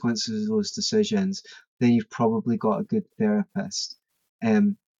consequences of those decisions, then you've probably got a good therapist.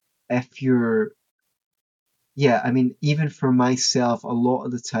 Um, if you're, yeah, I mean, even for myself, a lot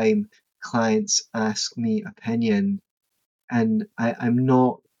of the time, clients ask me opinion, and I'm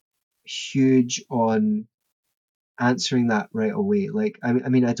not huge on answering that right away. Like, I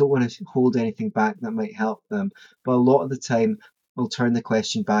mean, I don't want to hold anything back that might help them, but a lot of the time, I'll turn the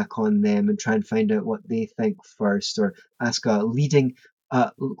question back on them and try and find out what they think first, or ask a leading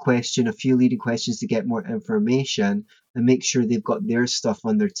question, a few leading questions to get more information and make sure they've got their stuff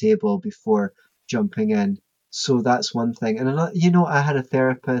on their table before jumping in. So that's one thing. And another, I had a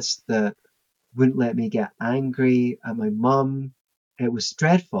therapist that wouldn't let me get angry at my mum. It was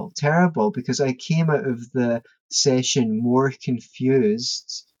dreadful, terrible, because I came out of the session more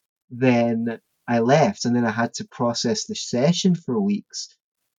confused than I left, and then I had to process the session for weeks.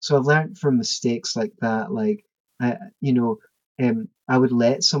 So I've learned from mistakes like that, like I, you know, I would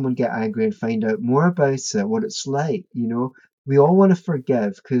let someone get angry and find out more about it, what it's like. We all want to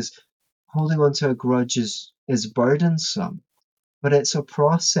forgive because holding on to a grudge is burdensome, but it's a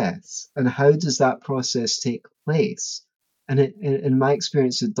process. And how does that process take place? And in my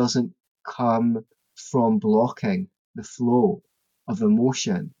experience, it doesn't come from blocking the flow of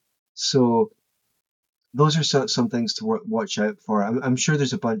emotion. So those are some things to watch out for. I'm sure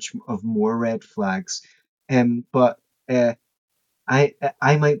there's a bunch of more red flags, but uh,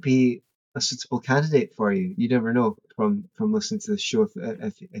 I might be a suitable candidate for you. You never know from listening to the show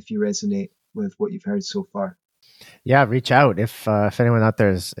if you resonate with what you've heard so far. Yeah, reach out if anyone out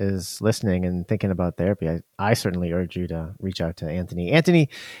there is listening and thinking about therapy. I certainly urge you to reach out to Antony. Antony,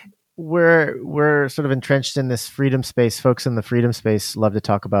 we're sort of entrenched in this freedom space. Folks in the freedom space love to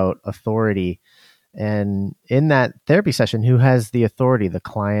talk about authority. And in that therapy session, who has the authority, the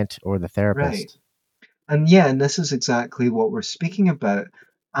client or the Right. therapist? And this is exactly what we're speaking about.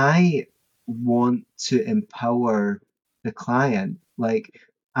 I want to empower the client. Like,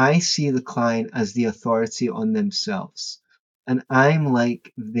 I see the client as the authority on themselves, and I'm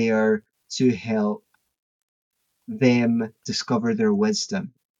like there to help them discover their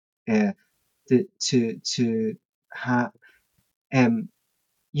wisdom, uh, to have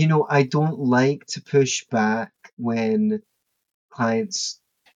I don't like to push back when clients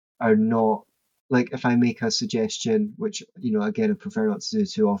are not, like, if I make a suggestion, which, again, I prefer not to do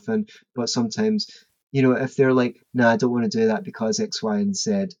too often, but sometimes, if they're like, nah, I don't want to do that because X, Y, and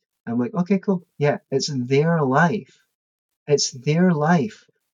Z, I'm like, okay, cool. Yeah, it's their life. It's their life.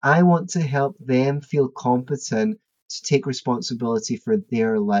 I want to help them feel competent to take responsibility for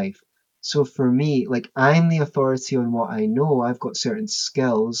their life. So for me, like, I'm the authority on what I know. I've got certain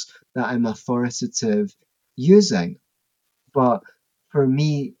skills that I'm authoritative using. But for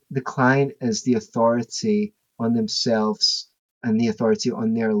me, the client is the authority on themselves and the authority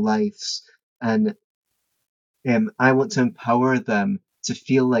on their lives. And I want to empower them to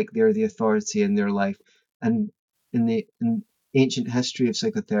feel like they're the authority in their life. And in ancient history of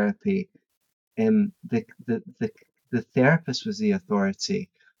psychotherapy, the therapist was the authority,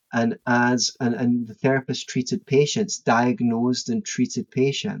 and the therapist treated patients, diagnosed and treated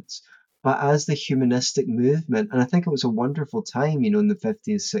patients. But as the humanistic movement, and I think it was a wonderful time, in the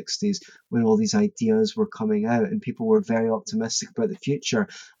 50s, 60s, when all these ideas were coming out and people were very optimistic about the future,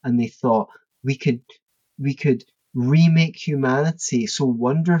 and they thought we could we could remake humanity so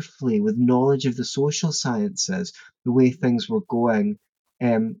wonderfully with knowledge of the social sciences, the way things were going.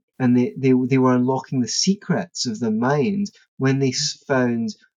 And they were unlocking the secrets of the mind when they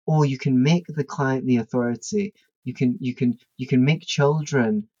found, oh, you can make the client the authority. You can make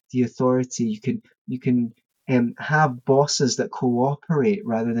children the authority. You can have bosses that cooperate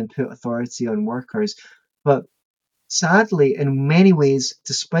rather than put authority on workers. But sadly, in many ways,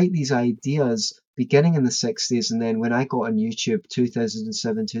 despite these ideas beginning in the 60s, and then when I got on YouTube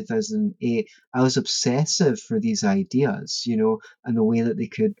 2007, 2008, I was obsessive for these ideas, and the way that they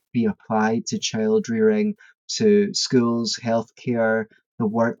could be applied to child rearing, to schools, healthcare, the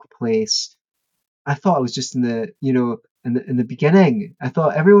workplace. I thought I was just in the beginning. I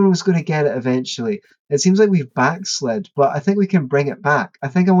thought everyone was going to get it eventually. It seems like we've backslid, but I think we can bring it back. I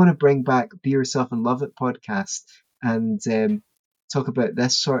think I want to bring back Be Yourself and Love It podcast and talk about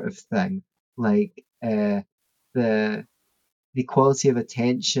this sort of thing, like the the quality of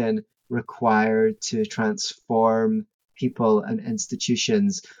attention required to transform people and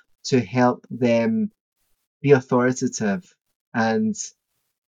institutions to help them be authoritative and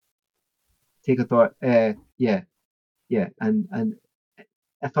take authority. Yeah, yeah, and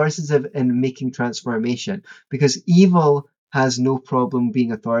authoritative in making transformation, because evil has no problem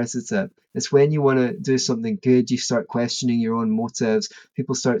being authoritative. It's when you want to do something good, you start questioning your own motives.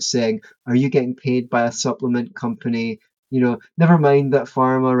 People start saying, are you getting paid by a supplement company? Never mind that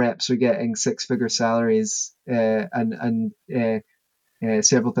pharma reps are getting six-figure salaries, and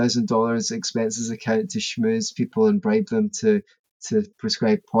several $1,000s expenses account to schmooze people and bribe them to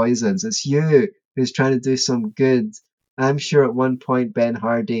prescribe poisons. It's you who's trying to do some good. I'm sure at one point, Ben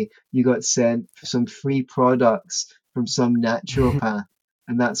Hardy, you got sent some free products from some naturopath,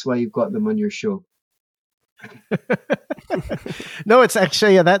 and that's why you've got them on your show. No, it's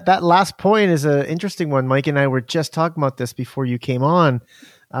actually that last point is an interesting one. Mike and I were just talking about this before you came on.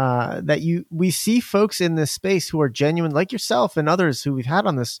 We see folks in this space who are genuine, like yourself and others who we've had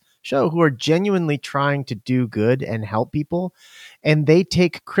on this show, who are genuinely trying to do good and help people, and they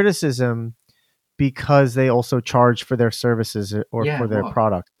take criticism because they also charge for their services or Yeah, for their what?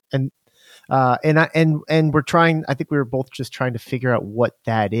 product. And we're trying. I think we were both just trying to figure out what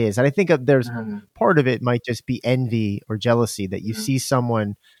that is. And I think there's Uh, part of it might just be envy or jealousy that you uh, see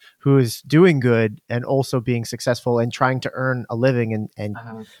someone who is doing good and also being successful and trying to earn a living and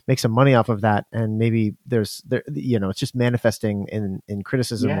uh, make some money off of that. And maybe it's just manifesting in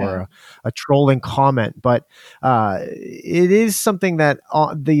criticism or yeah. a trolling comment. But it is something that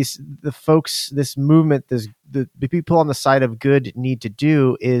the folks, this movement, the people on the side of good need to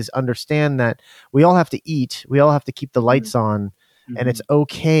do is understand that we all have to eat, we all have to keep the Mm-hmm, lights on, and mm-hmm, it's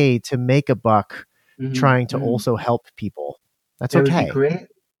okay to make a buck mm-hmm, trying to mm-hmm. also help people. That's It would be okay. great.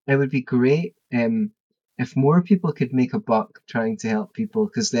 It would be great if more people could make a buck trying to help people,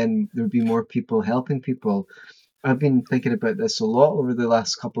 because then there would be more people helping people. I've been thinking about this a lot over the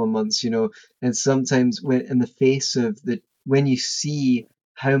last couple of months, and sometimes when in the face of when you see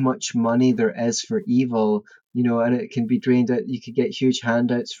how much money there is for evil, and it can be drained out, you could get huge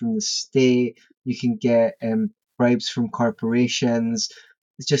handouts from the state, you can get bribes from corporations.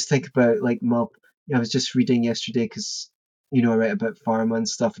 Just think about like I was just reading yesterday because I write about pharma and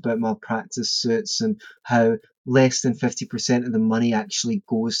stuff, about malpractice suits and how less than 50% of the money actually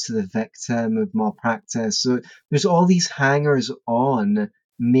goes to the victim of malpractice. So there's all these hangers on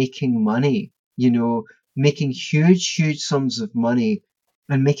making money, making huge, huge sums of money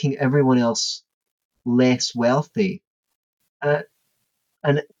and making everyone else less wealthy. Uh,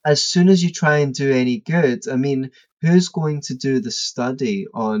 and as soon as you try and do any good, I mean, who's going to do the study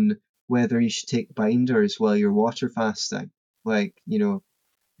on whether you should take binders while you're water fasting? Like, who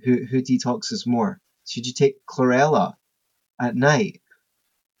detoxes more? Should you take chlorella at night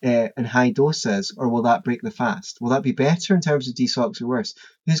in high doses, or will that break the fast? Will that be better in terms of detox or worse?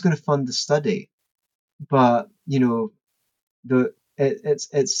 Who's going to fund the study? But the it,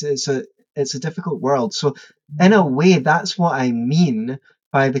 it's a difficult world. So in a way, that's what I mean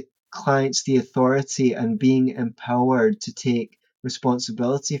by the clients, the authority, and being empowered to take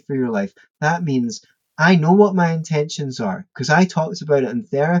responsibility for your life. That means I know what my intentions are because I talked about it in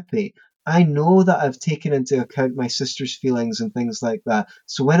therapy. I know that I've taken into account my sister's feelings and things like that.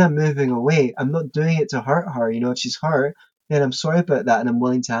 So when I'm moving away, I'm not doing it to hurt her. If she's hurt, then I'm sorry about that and I'm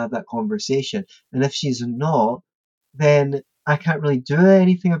willing to have that conversation. And if she's not, then I can't really do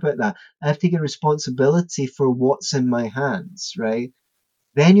anything about that. I've taken responsibility for what's in my hands, right?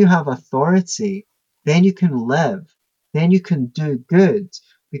 Then you have authority. Then you can live. Then you can do good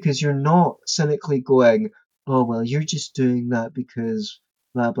because you're not cynically going, oh, well, you're just doing that because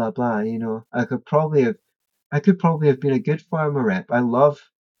blah, blah, blah. I could probably have been a good farmer rep. I love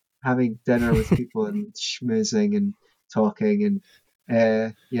having dinner with people and schmoozing and talking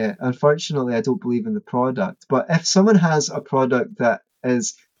and yeah, unfortunately I don't believe in the product. But if someone has a product that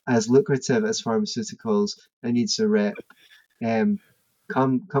is as lucrative as pharmaceuticals and needs a rep, um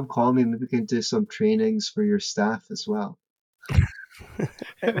come call me. Maybe we can do some trainings for your staff as well.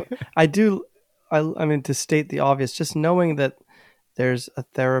 I do. I mean, to state the obvious, just knowing that there's a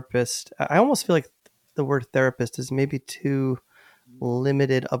therapist, I almost feel like the word therapist is maybe too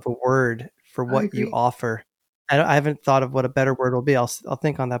limited of a word for I what you agree. offer. I haven't thought of what a better word will be. I'll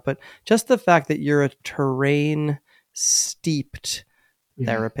think on that. But just the fact that you're a terrain steeped Yeah,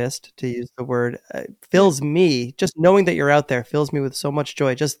 therapist, to use the word, yeah, fills me, just knowing that you're out there fills me with so much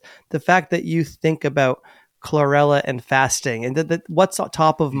joy. Just the fact that you think about chlorella and fasting and that what's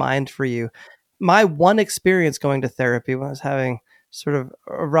top of yeah. mind for you. My one experience going to therapy when I was having sort of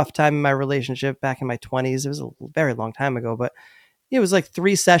a rough time in my relationship back in my 20s, it was a very long time ago, but it was like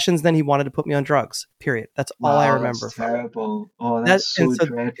 3 sessions. Then he wanted to put me on drugs, period. That's all I Wow, that's remember from it. terrible. Oh, that's And so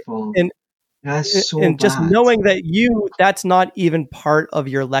so, dreadful. and That's so and just bad. knowing that that's not even part of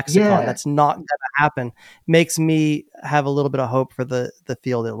your lexicon, Yeah. that's not going to happen, makes me have a little bit of hope for the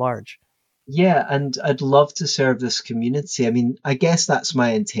field at large. Yeah, and I'd love to serve this community. I mean, I guess that's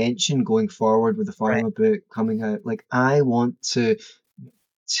my intention going forward with the Right. pharma book coming out. Like, I want to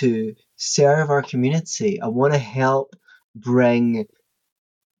serve our community. I want to help bring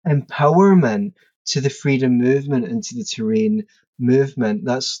empowerment to the freedom movement and to the terrain movement.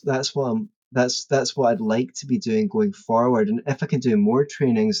 That's what I'd like to be doing going forward. And if I can do more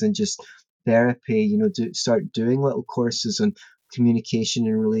trainings than just therapy, start doing little courses on communication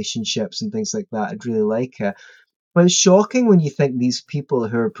and relationships and things like that, I'd really like it. But it's shocking when you think these people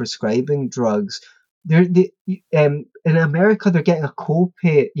who are prescribing drugs, in America they're getting a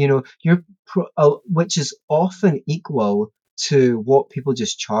copay, which is often equal to what people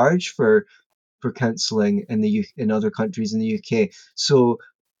just charge for counselling in other countries in the UK. So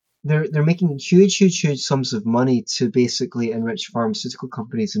they're making huge, huge, huge sums of money to basically enrich pharmaceutical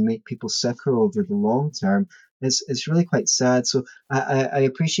companies and make people sicker over the long term. It's really quite sad. So I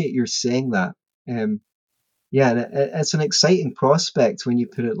appreciate your saying that. Um, yeah, and it's an exciting prospect when you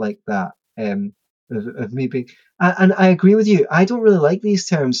put it like that. Of me being, and I agree with you. I don't really like these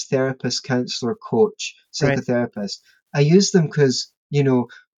terms: therapist, counselor, coach, Right. psychotherapist. I use them because you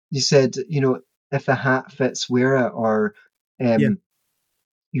said if the hat fits, wear it, or Yeah. um,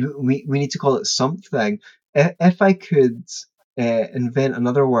 we need to call it something. If I could invent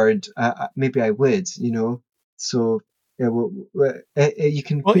another word, maybe I would. So yeah, you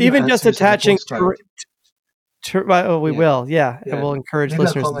can Well, put your even just answers in the attaching postcard. oh, we Yeah. will. Yeah. And Yeah, we'll encourage maybe I'll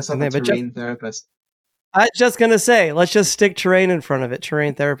listeners call to do the same myself a thing. But just, terrain therapist. I was just going to say, let's just stick terrain in front of it.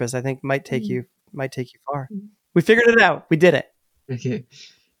 Terrain therapist, I think Mm. might take you far. We figured it out. We did it. Okay.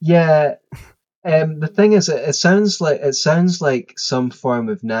 Yeah. The thing is, it sounds like some form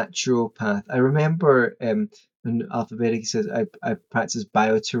of naturopath. I remember in alphabetic he says I practice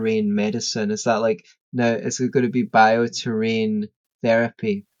bioterrain medicine. Is that like now? Is it going to be bioterrain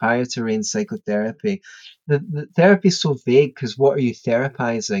therapy, higher-terrain psychotherapy. The therapy is so vague because what are you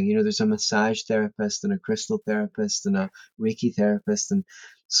therapizing? You know, there's a massage therapist and a crystal therapist and a Reiki therapist, and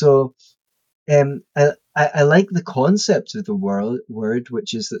so I like the concept of the word,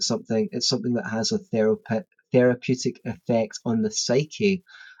 which is that it's something that has a therapeutic effect on the psyche.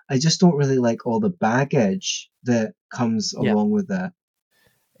 I just don't really like all the baggage that comes Yeah. along with that.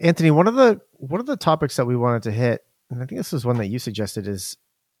 Anthony, one of the topics that we wanted to hit, and I think this was one that you suggested, is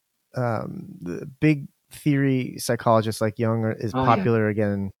the big theory psychologists like Jung is Oh, yeah. popular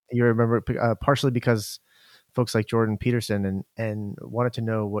again. You remember partially because folks like Jordan Peterson, and wanted to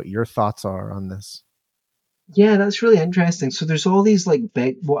know what your thoughts are on this. Yeah, that's really interesting. So there's all these like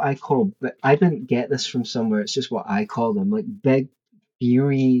big, what I call, but I didn't get this from somewhere. It's just what I call them, like big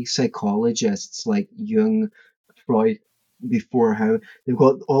theory psychologists like Jung, Freud, before, how they've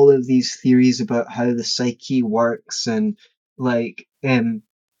got all of these theories about how the psyche works, and like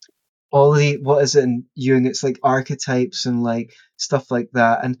all the, what is it in Jung? It's like archetypes and like stuff like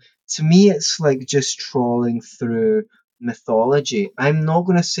that. And to me, it's like just trawling through mythology. I'm not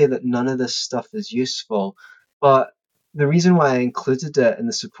going to say that none of this stuff is useful, but the reason why I included it in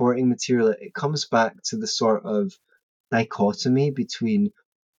the supporting material, it comes back to the sort of dichotomy between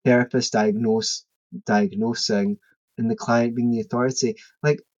therapist diagnosing and the client being the authority.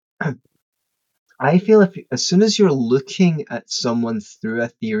 Like, I feel if as soon as you're looking at someone through a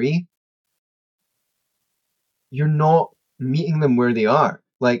theory, you're not meeting them where they are.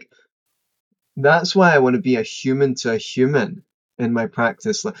 Like, that's why I want to be a human to a human in my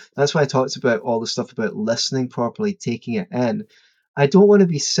practice. Like, that's why I talked about all the stuff about listening properly, taking it in. I don't want to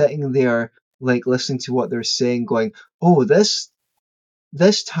be sitting there like listening to what they're saying, going, "Oh, this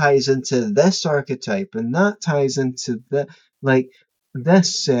ties into this archetype and that ties into the like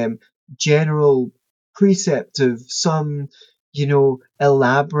this general precept of some,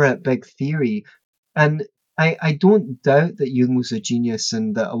 elaborate big theory." And I don't doubt that Jung was a genius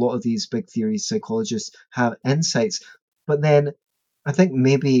and that a lot of these big theory psychologists have insights, but then I think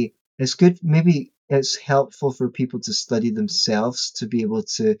maybe it's helpful for people to study themselves to be able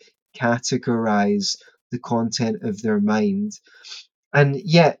to categorize the content of their mind. And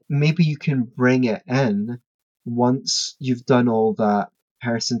yet, maybe you can bring it in once you've done all that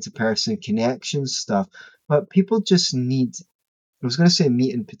person to person connection stuff. But people just need, I was going to say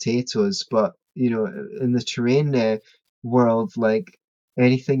meat and potatoes, but, in the terrain world, like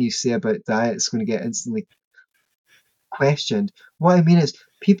anything you say about diet is going to get instantly questioned. What I mean is,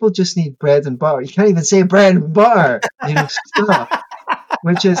 people just need bread and butter. You can't even say bread and butter, stuff.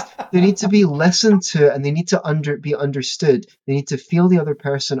 Which is, they need to be listened to and they need to be understood. They need to feel the other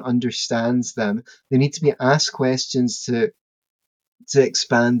person understands them. They need to be asked questions to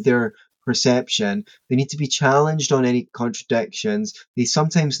expand their perception. They need to be challenged on any contradictions. They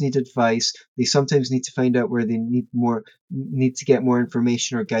sometimes need advice. They sometimes need to find out where they need to get more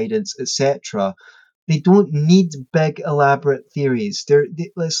information or guidance, etc. They don't need big elaborate theories.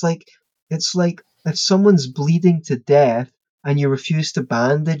 It's like if someone's bleeding to death and you refuse to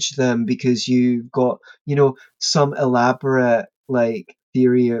bandage them because you've got, some elaborate like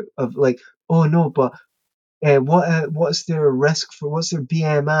theory of like, oh no, but what's their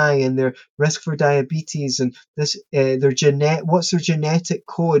BMI and their risk for diabetes, and this what's their genetic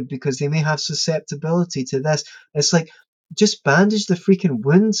code because they may have susceptibility to this. It's like, just bandage the freaking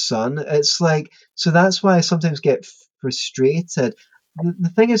wound, son. It's like, so that's why I sometimes get frustrated.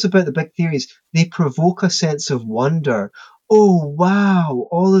 The thing is about the big theories, they provoke a sense of wonder. Oh wow,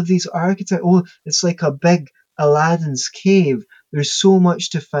 all of these archetypes. Oh, it's like a big Aladdin's cave. There's so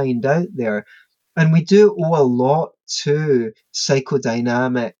much to find out there. And we do owe a lot to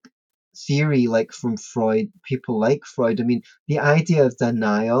psychodynamic theory, like from Freud, people like Freud. I mean, the idea of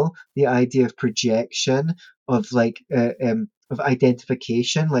denial, the idea of projection, of of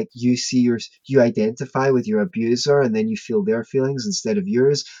identification, like you identify with your abuser and then you feel their feelings instead of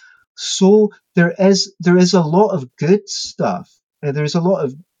yours. So there is a lot of good stuff. There's a lot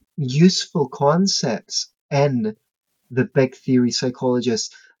of useful concepts in the big theory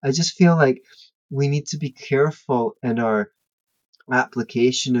psychologists. I just feel like we need to be careful in our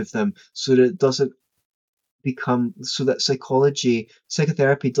application of them so that it doesn't become, so that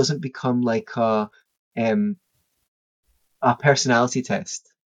psychotherapy doesn't become like um a personality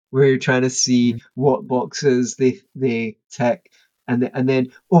test where you're trying to see what boxes they tick, and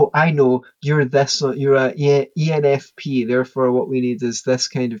then, oh, I know you're this, you're a ENFP, therefore what we need is this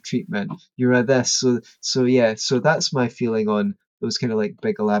kind of treatment. You're a this, so yeah, so that's my feeling on those kind of like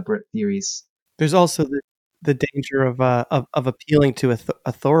big elaborate theories. There's also the danger of appealing to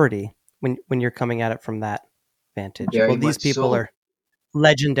authority when you're coming at it from that vantage. Very Well, these much people so. are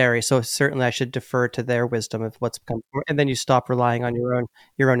legendary. So certainly I should defer to their wisdom of what's come, and then you stop relying on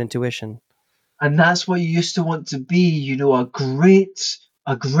your own intuition. And that's what you used to want to be, a great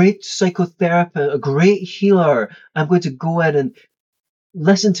psychotherapist, a great healer. I'm going to go in and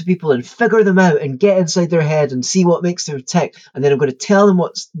listen to people and figure them out and get inside their head and see what makes them tick. And then I'm going to tell them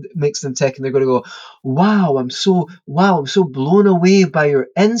what makes them tick. And they're going to go, wow, I'm so blown away by your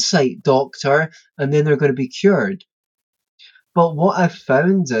insight, doctor. And then they're going to be cured. But what I've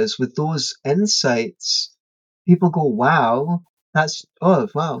found is with those insights, people go, wow,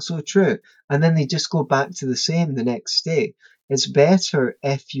 wow, so true. And then they just go back to the same the next day. It's better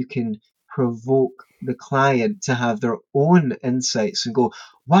if you can provoke the client to have their own insights and go,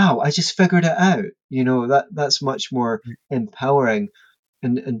 wow, I just figured it out. That's much more empowering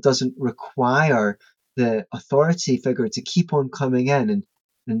and doesn't require the authority figure to keep on coming in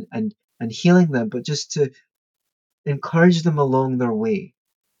and healing them, but just to encourage them along their way.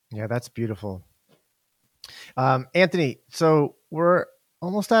 Yeah, that's beautiful. Anthony, so we're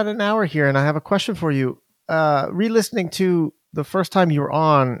almost at an hour here, and I have a question for you. Re-listening to the first time you were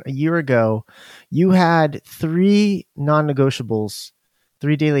on a year ago, you had 3 non-negotiables,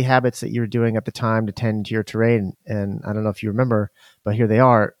 3 daily habits that you were doing at the time to tend to your terrain. And I don't know if you remember, but here they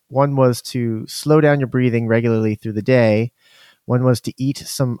are. One was to slow down your breathing regularly through the day. One was to eat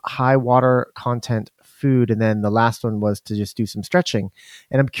some high water content food. And then the last one was to just do some stretching.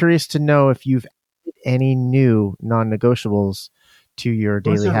 And I'm curious to know if you've added any new non-negotiables to your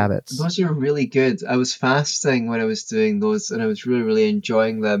daily habits. Those are really good. I was fasting when I was doing those, and I was really, really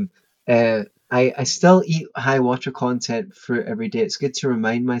enjoying them. I still eat high water content fruit every day. It's good to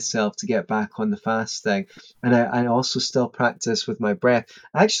remind myself to get back on the fasting, and I also still practice with my breath.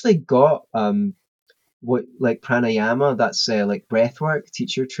 I actually got what like pranayama. That's like breath work,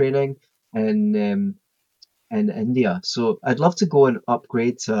 teacher training, in India. So I'd love to go and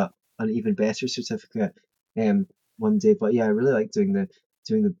upgrade to an even better certificate one day. But yeah, I really like doing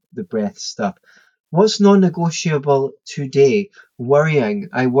the breath stuff. What's non-negotiable today? Worrying.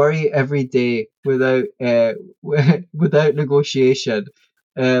 I worry every day without without negotiation.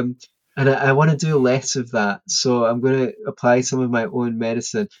 And I want to do less of that. So I'm going to apply some of my own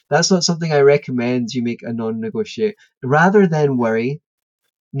medicine. That's not something I recommend you make a non-negotiate. Rather than worry,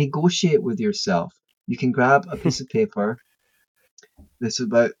 negotiate with yourself. You can grab a piece of paper that's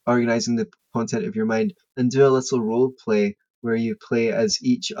about organizing the content of your mind and do a little role play where you play as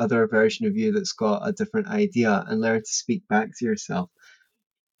each other version of you that's got a different idea and learn to speak back to yourself.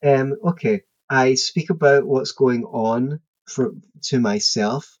 Okay, I speak about what's going on to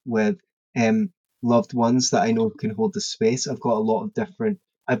myself with loved ones that I know can hold the space. I've got a lot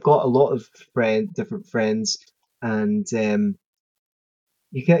of different friends, and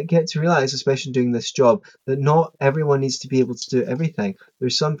you get to realize, especially doing this job, that not everyone needs to be able to do everything.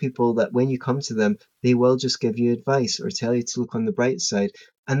 There's some people that when you come to them, they will just give you advice or tell you to look on the bright side,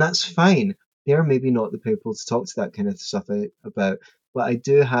 and that's fine. They're maybe not the people to talk to that kind of stuff about, but I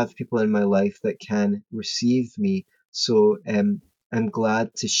do have people in my life that can receive me, so I'm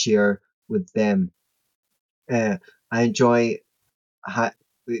glad to share with them. I enjoy ha-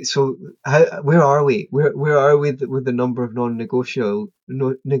 so where are we? Where are we with the number of negotiables?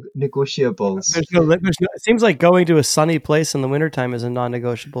 It seems like going to a sunny place in the wintertime is a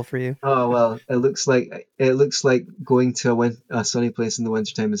non-negotiable for you. Oh well, it looks like going to a sunny place in the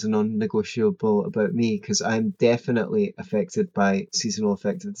wintertime is a non-negotiable about me, because I'm definitely affected by seasonal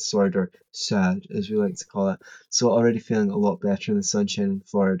affective disorder, SAD as we like to call it. So already feeling a lot better in the sunshine in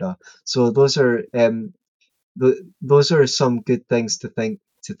Florida. So those are some good things to think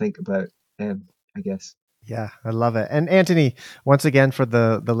about, I guess. Yeah, I love it. And Anthony, once again, for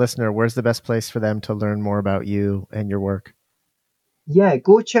the listener, where's the best place for them to learn more about you and your work? Yeah,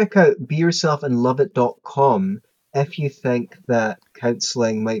 go check out beyourselfandloveit.com if you think that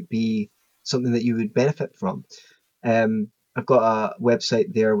counseling might be something that you would benefit from. I've got a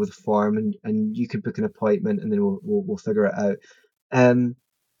website there with a form, and you can book an appointment, and then we'll figure it out. Um,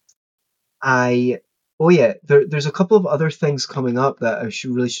 I oh yeah, there's a couple of other things coming up that I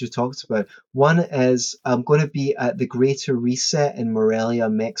should have talked about. One is I'm going to be at the Greater Reset in Morelia,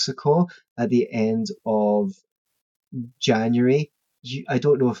 Mexico, at the end of January. I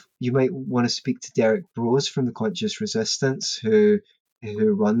don't know if you might want to speak to Derek Bros from the Conscious Resistance, who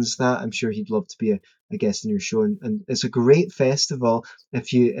runs that. I'm sure he'd love to be a guest in your show, and it's a great festival.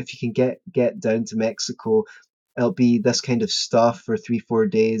 If you can get down to Mexico, it'll be this kind of stuff for 3-4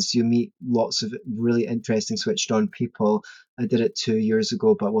 days. You meet lots of really interesting switched on people. I did it 2 years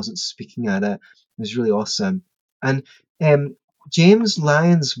ago, but I wasn't speaking at it. It was really awesome. And James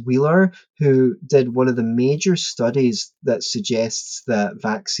Lyons Wheeler, who did one of the major studies that suggests that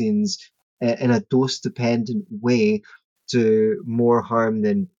vaccines, in a dose-dependent way, do more harm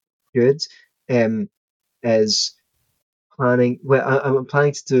than good, um, is planning. Well, I'm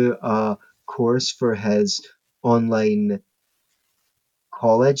planning to do a course for his online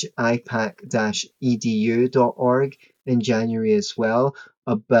college, ipac-edu.org, in January as well,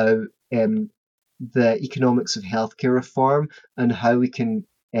 about the economics of healthcare reform and how we can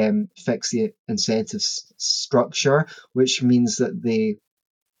fix the incentive structure, which means that they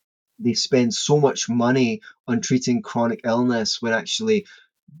spend so much money on treating chronic illness when actually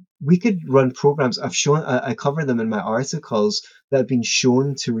we could run programs. I cover them in my articles, that have been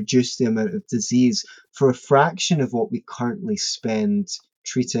shown to reduce the amount of disease for a fraction of what we currently spend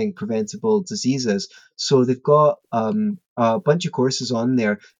treating preventable diseases. So they've got a bunch of courses on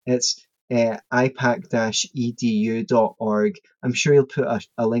there. It's ipac-edu.org. I'm sure he'll put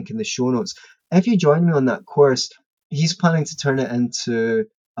a link in the show notes. If you join me on that course, he's planning to turn it into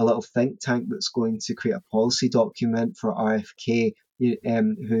a little think tank that's going to create a policy document for RFK,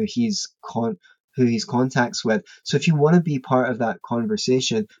 who he's contacts with. So if you want to be part of that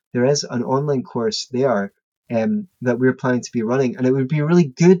conversation, there is an online course there that we're planning to be running, and it would be really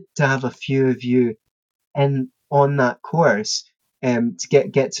good to have a few of you in on that course, to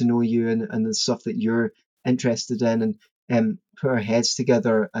get to know you and the stuff that you're interested in, and put our heads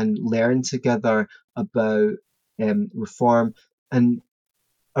together and learn together about reform and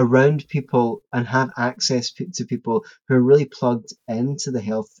around people, and have access to people who are really plugged into the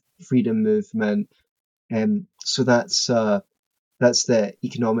health freedom movement. So that's the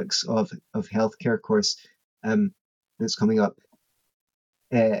economics of healthcare course that's coming up.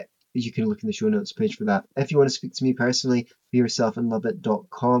 You can look in the show notes page for that. If you want to speak to me personally,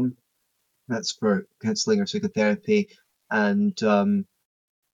 beyourselfandloveit.com. That's for counselling or psychotherapy. And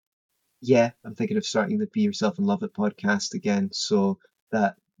yeah, I'm thinking of starting the Be Yourself and Love It podcast again. So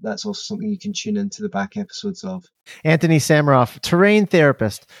that's also something you can tune into the back episodes of. Antony Sammeroff, terrain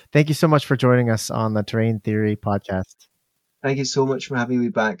therapist. Thank you so much for joining us on the Terrain Theory podcast. Thank you so much for having me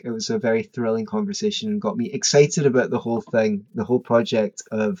back. It was a very thrilling conversation and got me excited about the whole thing, the whole project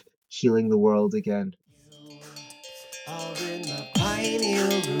of healing the world again. Are in the Pioneer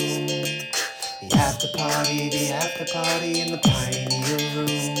Room. The after party in the Pioneer Room.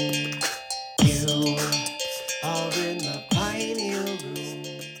 You are in the Pioneer Room.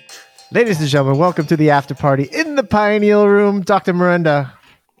 Ladies and gentlemen, welcome to the after party in the Pioneer Room. Dr. Miranda.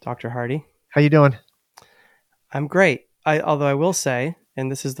 Dr. Hardy. How you doing? I'm great. Although I will say,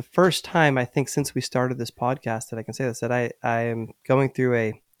 and this is the first time I think since we started this podcast that I can say this, that I am going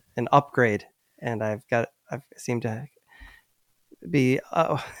through an upgrade, and I seem to be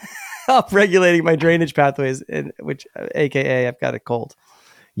upregulating my drainage pathways, which AKA I've got a cold.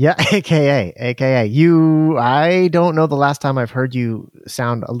 Yeah, AKA you. I don't know the last time I've heard you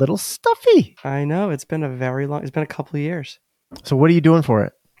sound a little stuffy. I know, it's been it's been a couple of years. So what are you doing for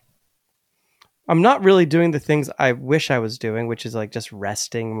it? I'm not really doing the things I wish I was doing, which is like just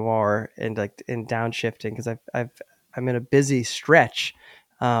resting more and downshifting, because I'm in a busy stretch.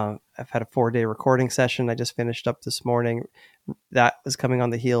 I've had a 4-day recording session I just finished up this morning. That was coming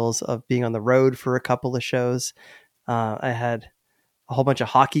on the heels of being on the road for a couple of shows. I had a whole bunch of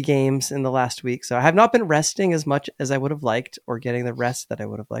hockey games in the last week, so I have not been resting as much as I would have liked, or getting the rest that I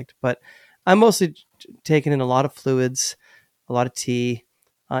would have liked. But I'm mostly taking in a lot of fluids, a lot of tea,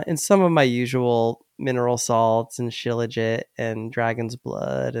 and some of my usual mineral salts and shilajit and dragon's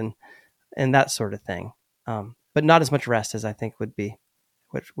blood and that sort of thing. But not as much rest as I think would be,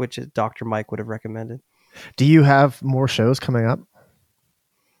 which Dr. Mike would have recommended. Do you have more shows coming up?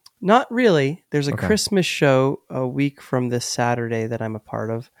 Not really. There's a Christmas show a week from this Saturday that I'm a part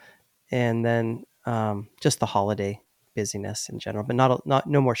of, and then just the holiday busyness in general. But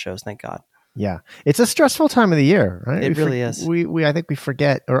no more shows, thank God. Yeah, it's a stressful time of the year, right? It really is. I think we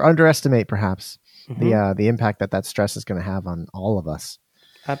forget or underestimate perhaps the impact that stress is going to have on all of us.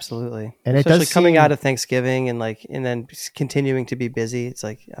 Absolutely, and especially coming out of Thanksgiving and then continuing to be busy. It's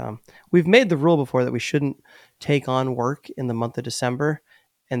like we've made the rule before that we shouldn't take on work in the month of December,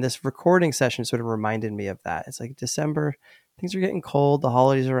 and this recording session sort of reminded me of that. It's like December, things are getting cold, the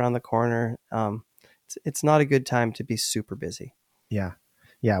holidays are around the corner. It's not a good time to be super busy. Yeah,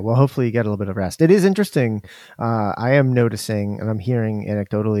 well, hopefully you get a little bit of rest. It is interesting. I am noticing, and I'm hearing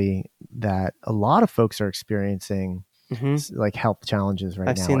anecdotally, that a lot of folks are experiencing like health challenges right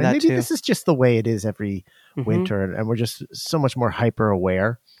now. I've seen and that maybe too. This is just the way it is every winter, and we're just so much more hyper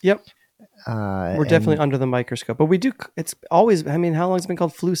aware. Yep. We're definitely under the microscope, but we do. It's always. I mean, how long has it been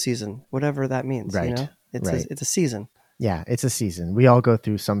called flu season? Whatever that means. Right. You know? It's a season. Yeah, it's a season. We all go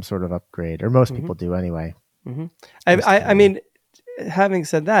through some sort of upgrade, or most Mhm. people do anyway. I mean, having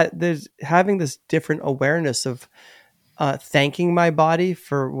said that, there's having this different awareness of thanking my body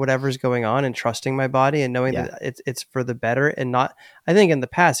for whatever's going on and trusting my body and knowing that it's for the better and not. I think in the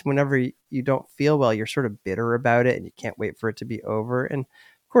past, whenever you don't feel well, you're sort of bitter about it and you can't wait for it to be over. And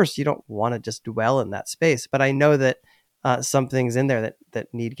of course, you don't want to just dwell in that space. But I know that some things in there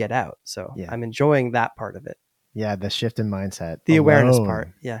that need to get out. So Yeah. I'm enjoying that part of it. Yeah, the shift in mindset. The awareness alone. part.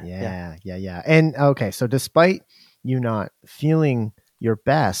 Yeah. And okay, so despite you not feeling your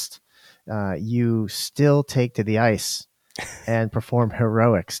best, you still take to the ice and perform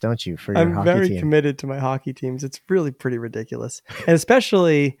heroics, don't you, for your I'm hockey very team? committed to my hockey teams. It's really pretty ridiculous, and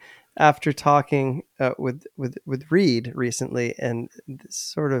especially after talking with Reed recently, and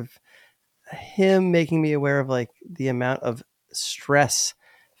sort of him making me aware of like the amount of stress,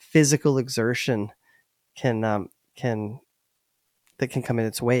 physical exertion can that can come in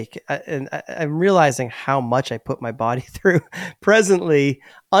its wake. I'm realizing how much I put my body through presently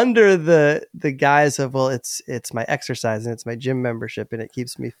under the guise of, well, it's my exercise and it's my gym membership and it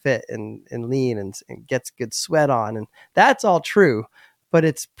keeps me fit and lean and gets good sweat on. And that's all true, but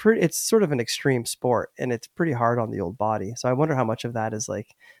it's sort of an extreme sport and it's pretty hard on the old body. So I wonder how much of that is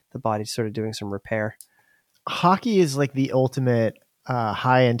like the body sort of doing some repair. Hockey is like the ultimate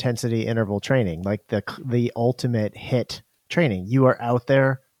high intensity interval training, like the ultimate hit training. You are out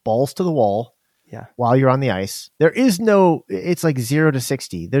there, balls to the wall, while you're on the ice. There is no, it's like 0 to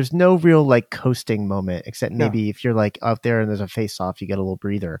 60. There's no real like coasting moment, except maybe if you're like out there and there's a face off, you get a little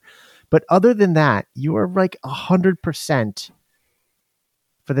breather. But other than that, you are like 100%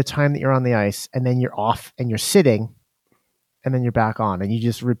 for the time that you're on the ice, and then you're off and you're sitting, and then you're back on, and you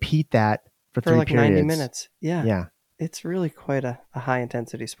just repeat that for 3 like periods. 90 minutes. Yeah. It's really quite a high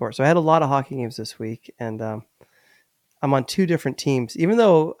intensity sport. So I had a lot of hockey games this week, and I'm on 2 different teams. Even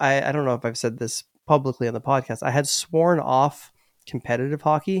though I don't know if I've said this publicly on the podcast, I had sworn off competitive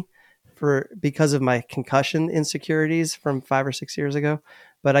hockey because of my concussion insecurities from 5 or 6 years ago.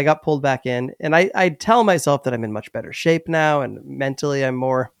 But I got pulled back in, and I tell myself that I'm in much better shape now, and mentally I'm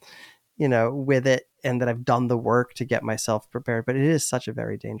more, with it, and that I've done the work to get myself prepared. But it is such a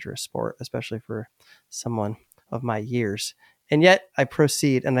very dangerous sport, especially for someone of my years. And yet I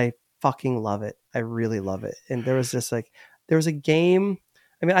proceed, and I fucking love it. I really love it. And there was a game.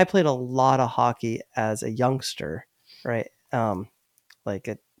 I mean, I played a lot of hockey as a youngster, right? I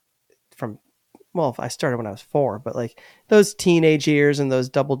started when I was 4, but like those teenage years and those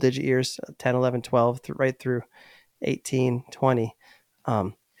double digit years, 10, 11, 12, right through 18, 20.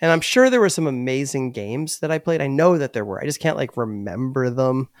 And I'm sure there were some amazing games that I played. I know that there were. I just can't like remember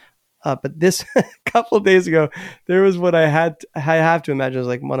them. But this couple of days ago, there was what I have to imagine was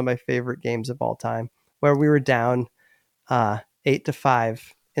like one of my favorite games of all time, where we were down 8-5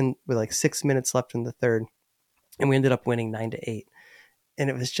 with like 6 minutes left in the third, and we ended up winning 9-8. And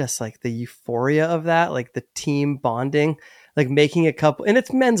it was just like the euphoria of that, like the team bonding, like making a couple, and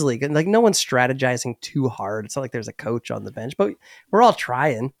it's men's league, and like no one's strategizing too hard. It's not like there's a coach on the bench, but we're all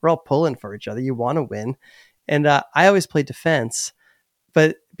trying, we're all pulling for each other. You want to win, and I always play defense.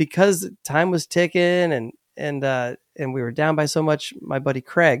 But because time was ticking and we were down by so much, my buddy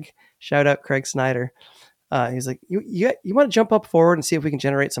Craig, shout out Craig Snyder, he's like, you want to jump up forward and see if we can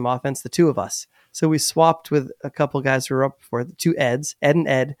generate some offense, the 2 of us. So we swapped with a couple guys who were up before, the 2 Eds, Ed and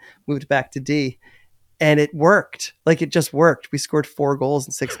Ed, moved back to D, and it worked. Like it just worked. We scored 4 goals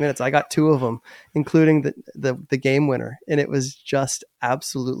in 6 minutes. I got 2 of them, including the game winner, and it was just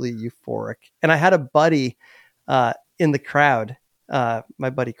absolutely euphoric. And I had a buddy in the crowd. My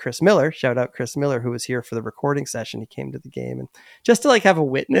buddy Chris Miller, shout out Chris Miller, who was here for the recording session. He came to the game, and just to like have a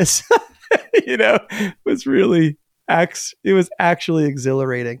witness, was really it was actually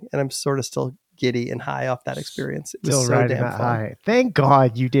exhilarating. And I'm sort of still giddy and high off that experience. It was Still so riding damn that fun. high. Thank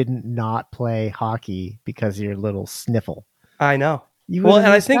God you didn't not play hockey because of your little sniffle. I know. You Well, and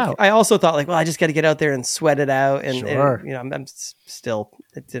I missed think out. I also thought like, well, I just got to get out there and sweat it out. And, Sure. I'm still,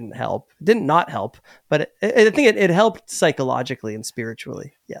 it didn't help. It did not help, but I think it helped psychologically and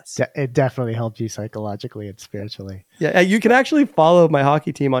spiritually. Yes. It definitely helped you psychologically and spiritually. Yeah. You can actually follow my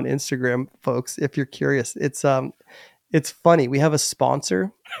hockey team on Instagram, folks, if you're curious. It's funny. We have a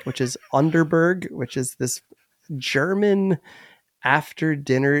sponsor, which is Underberg, which is this German after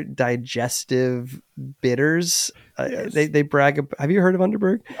dinner digestive bitters. Yes. They brag. Have you heard of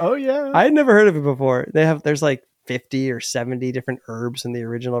Underberg? Oh yeah. I had never heard of it before. There's like 50 or 70 different herbs in the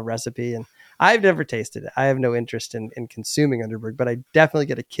original recipe, and I've never tasted it. I have no interest in consuming Underberg, but I definitely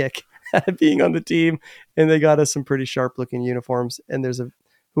get a kick out of being on the team. And they got us some pretty sharp looking uniforms. And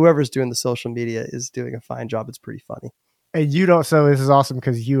whoever's doing the social media is doing a fine job. It's pretty funny. And you don't. So this is awesome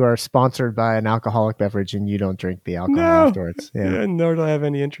because you are sponsored by an alcoholic beverage and you don't drink the alcohol afterwards. Yeah. Nor do I have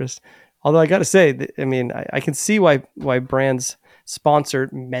any interest. Although I got to say, I mean, I can see why brands sponsor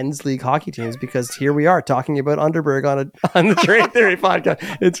men's league hockey teams, because here we are talking about Underberg on the Terrain Theory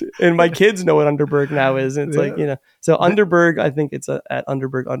podcast. And my kids know what Underberg now is. And it's like, so Underberg, I think it's at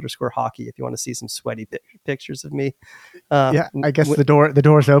Underberg_hockey if you want to see some sweaty pictures of me. Yeah, I guess the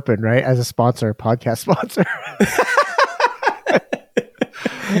door's open, right? As a sponsor, podcast sponsor.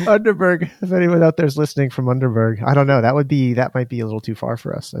 Underberg, if anyone out there's listening from Underberg, I don't know. That might be a little too far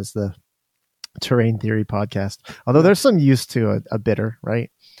for us as the Terrain Theory podcast. Although there's some use to a bitter, right?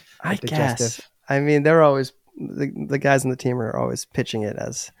 I guess. I mean, they're always the guys on the team are always pitching it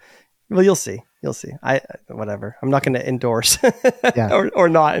as, well, you'll see. Whatever. I'm not going to endorse or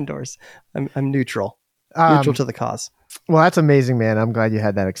not endorse. I'm neutral to the cause. Well, that's amazing, man. I'm glad you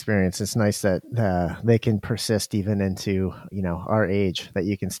had that experience. It's nice that they can persist even into, our age, that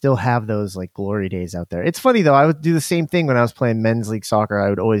you can still have those like glory days out there. It's funny though. I would do the same thing when I was playing men's league soccer. I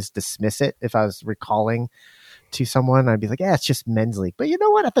would always dismiss it if I was recalling to someone. I'd be like, it's just men's league. But you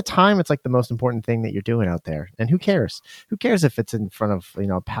know what? At the time, it's like the most important thing that you're doing out there. And who cares? Who cares if it's in front of,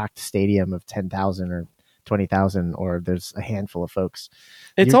 a packed stadium of 10,000 or 20,000, or there's a handful of folks.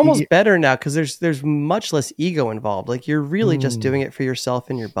 It's almost better now because there's much less ego involved. Like you're really just doing it for yourself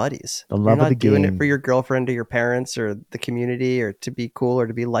and your buddies. The love of the game. You're not doing it for your girlfriend or your parents or the community or to be cool or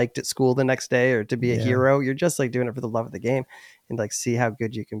to be liked at school the next day or to be a hero. You're just like doing it for the love of the game and like see how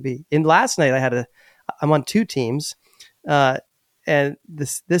good you can be. And last night I'm on 2 teams, and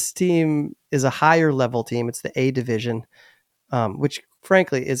this team is a higher level team. It's the A division, which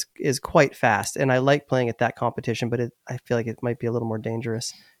frankly is quite fast, and I like playing at that competition, but I feel like it might be a little more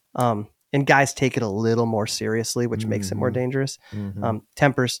dangerous, and guys take it a little more seriously, which makes it more dangerous.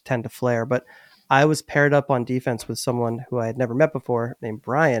 Tempers tend to flare, but I was paired up on defense with someone who I had never met before named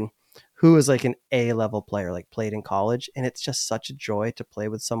Brian, who is like an A-level player, like played in college, and it's just such a joy to play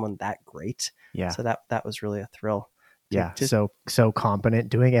with someone that great. So that was really a thrill. So competent,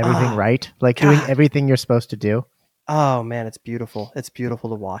 doing everything right, like doing everything you're supposed to do. Oh man, it's beautiful. It's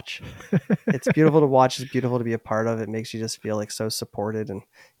beautiful to watch. It's beautiful to watch. It's beautiful to be a part of. It makes you just feel like so supported, and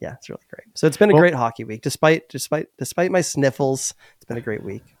it's really great. So it's been a great hockey week, despite my sniffles. It's been a great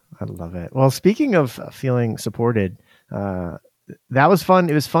week. I love it. Well, speaking of feeling supported, that was fun.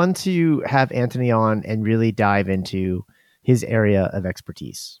 It was fun to have Antony on and really dive into his area of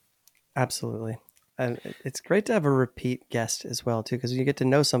expertise. Absolutely. And it's great to have a repeat guest as well, too, because you get to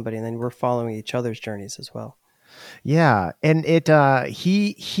know somebody and then we're following each other's journeys as well. Yeah. And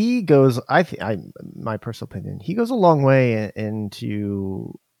he goes, my personal opinion, he goes a long way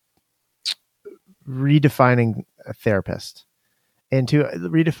into redefining a therapist, and to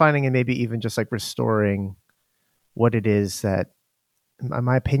redefining and maybe even just like restoring what it is that,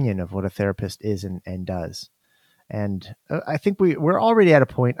 my opinion of what a therapist is and does. And I think we're already at a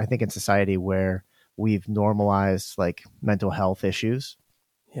point, I think, in society where we've normalized like mental health issues,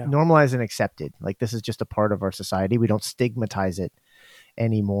 normalized and accepted. Like this is just a part of our society. We don't stigmatize it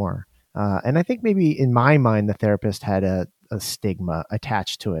anymore. And I think maybe in my mind, the therapist had a stigma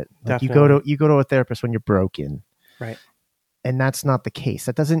attached to it. Like you go to a therapist when you're broken, right? And that's not the case.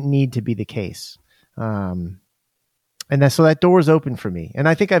 That doesn't need to be the case. And so that door is open for me. And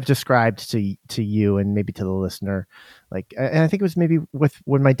I think I've described to you and maybe to the listener, like, and I think it was maybe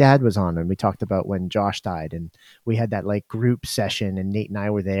when my dad was on and we talked about when Josh died and we had that like group session and Nate and I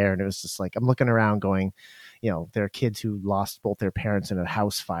were there, and it was just like, I'm looking around going, there are kids who lost both their parents in a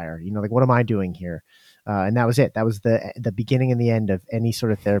house fire, like, what am I doing here? And that was it. That was the beginning and the end of any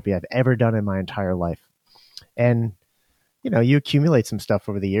sort of therapy I've ever done in my entire life. And you accumulate some stuff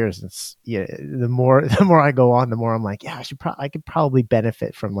over the years. It's the more I go on, the more I'm like, I could probably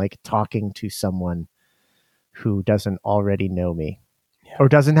benefit from like talking to someone who doesn't already know me or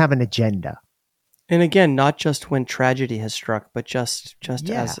doesn't have an agenda. And again, not just when tragedy has struck, but just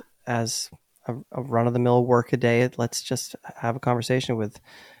as a run of the mill work a day. Let's just have a conversation with.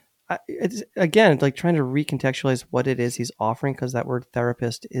 It's again like trying to recontextualize what it is he's offering, because that word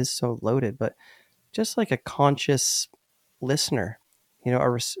therapist is so loaded, but just like a conscious listener,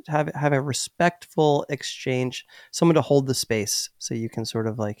 have a respectful exchange, someone to hold the space so you can sort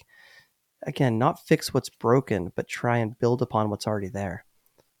of like, again, not fix what's broken, but try and build upon what's already there.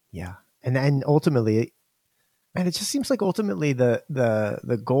 Yeah. And ultimately, and it just seems like ultimately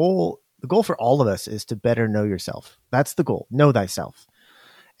the goal for all of us is to better know yourself. That's the goal. Know thyself.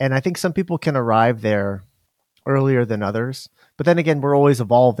 And I think some people can arrive there earlier than others, but then again, we're always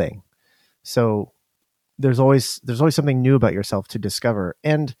evolving. So there's always something new about yourself to discover.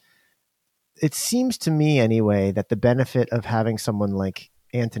 And it seems to me anyway that the benefit of having someone like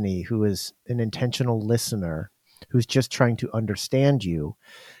Antony, who is an intentional listener, who's just trying to understand you,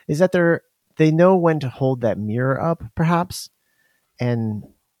 is that they know when to hold that mirror up, perhaps, and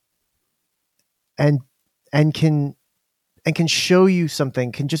and and can show you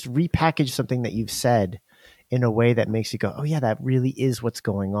something, can just repackage something that you've said in a way that makes you go, oh yeah, that really is what's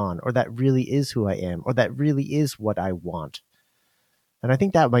going on, or that really is who I am, or that really is what I want. And I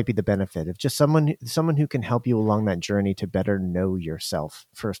think that might be the benefit of just someone who can help you along that journey to better know yourself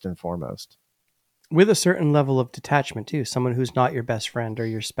first and foremost. With a certain level of detachment too, someone who's not your best friend or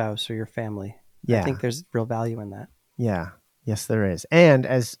your spouse or your family. Yeah. I think there's real value in that. Yeah. Yes, there is. And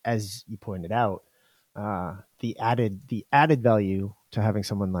as you pointed out, the added value to having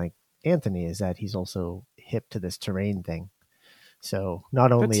someone like Antony is that he's also hip to this terrain thing. So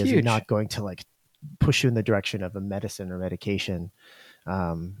not only is he not going to like push you in the direction of a medicine or medication,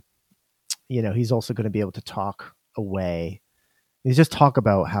 he's also going to be able to talk away. He's just talk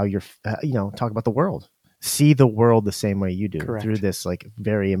about how you're, talk about the world, see the world the same way you do. Correct. Through this like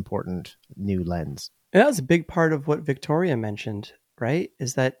very important new lens. And that was a big part of what Victoria mentioned, right?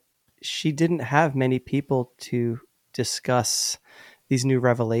 Is that she didn't have many people to discuss these new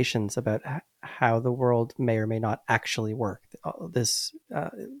revelations about how the world may or may not actually work.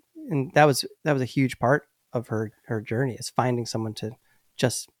 And that was a huge part of her journey, is finding someone to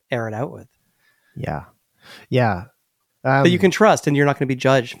just air it out with. Yeah. Yeah. That you can trust, and you're not going to be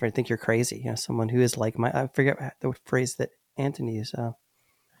judged if I think you're crazy. Someone who is like I forget the phrase that Antony is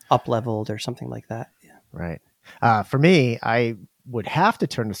up-leveled or something like that. Yeah. Right. For me, I would have to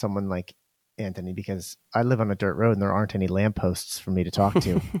turn to someone like Antony because I live on a dirt road and there aren't any lampposts for me to talk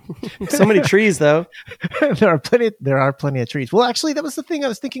to. So many trees, though. There are plenty of trees. Well, actually, that was the thing I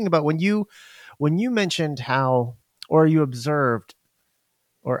was thinking about when you mentioned how, or you observed,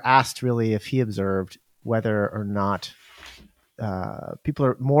 or asked really if he observed whether or not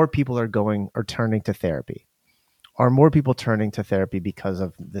more people are turning to therapy. Are more people turning to therapy because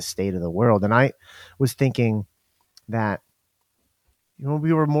of the state of the world? And I was thinking that,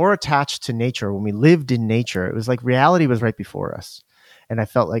 we were more attached to nature when we lived in nature. It was like reality was right before us. And I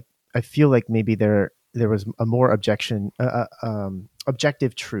feel like maybe there was a more objective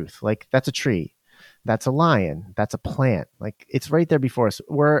truth. Like, that's a tree, that's a lion, that's a plant. Like, it's right there before us.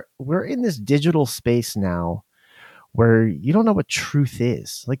 We're in this digital space now where you don't know what truth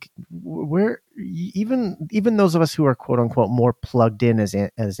is. Like, we're even those of us who are quote unquote more plugged in,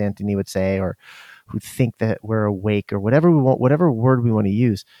 as Antony would say, or who think that we're awake or whatever word we want to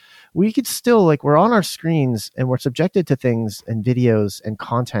use, we could still, like, we're on our screens and we're subjected to things and videos and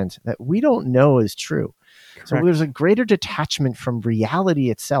content that we don't know is true. Correct. So there's a greater detachment from reality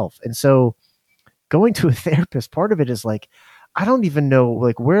itself. And so going to a therapist, part of it is like, I don't even know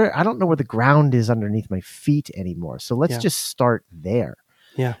I don't know where the ground is underneath my feet anymore. So let's just start there.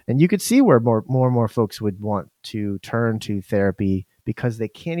 Yeah. And you could see where more and more folks would want to turn to therapy because they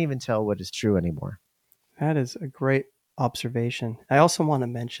can't even tell what is true anymore. That is a great observation. I also want to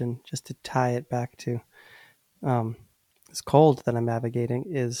mention, just to tie it back to this cold that I'm navigating,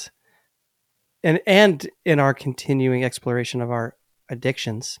 is and in our continuing exploration of our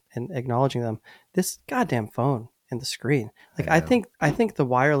addictions and acknowledging them, this goddamn phone and the screen. Like, I think the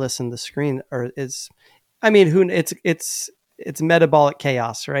wireless and the screen it's metabolic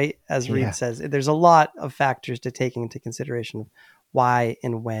chaos, right? As Reed says, there's a lot of factors to take into consideration of why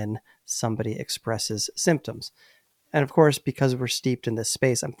and when somebody expresses symptoms. And of course, because we're steeped in this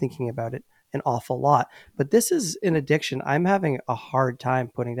space, I'm thinking about it an awful lot. But this is an addiction I'm having a hard time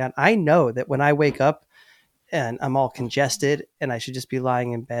putting down. I know that when I wake up and I'm all congested and I should just be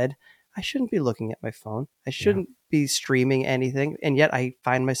lying in bed, I shouldn't be looking at my phone. I shouldn't be streaming anything. And yet I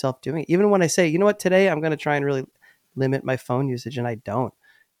find myself doing it. Even when I say, you know what, today I'm going to try and really limit my phone usage, and I don't.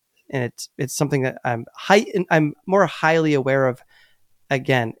 And it's something that I'm more highly aware of,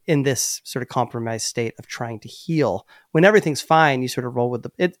 again, in this sort of compromised state of trying to heal. When everything's fine, you sort of roll with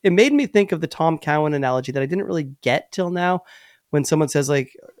it made me think of the Tom Cowan analogy that I didn't really get till now, when someone says,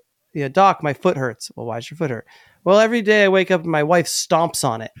 like, Doc, my foot hurts. Well, why does your foot hurt? Well, every day I wake up and my wife stomps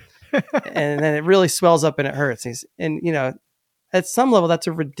on it. And then it really swells up and it hurts. And at some level, that's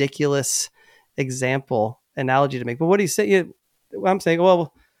a ridiculous analogy to make. But what do you say? I'm saying,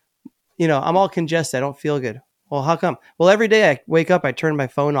 well, I'm all congested. I don't feel good. Well, how come? Well, every day I wake up, I turn my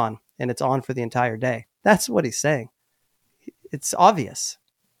phone on and it's on for the entire day. That's what he's saying. It's obvious.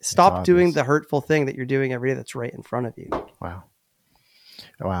 Stop doing the hurtful thing that you're doing every day that's right in front of you. Wow.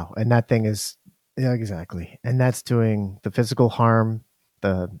 And that thing is, exactly. And that's doing the physical harm,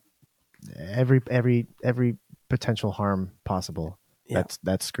 the every potential harm possible. Yeah.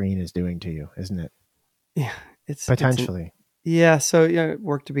 that screen is doing to you, isn't it? Yeah, Potentially. yeah. So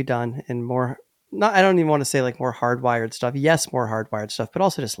work to be done, and more. Not, I don't even want to say like more hardwired stuff. Yes, more hardwired stuff, but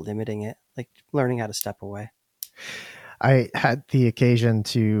also just limiting it, like learning how to step away. I had the occasion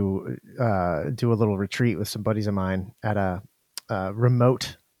to do a little retreat with some buddies of mine at a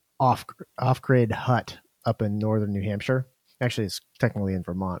remote off-grid hut up in northern New Hampshire. Actually, it's technically in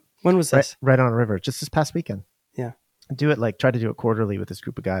Vermont. When was this? Right on a river, just this past weekend. Yeah. Try to do it quarterly with this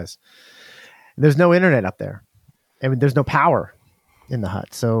group of guys. There's no internet up there. I mean, there's no power in the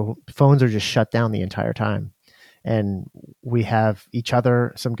hut. So phones are just shut down the entire time. And we have each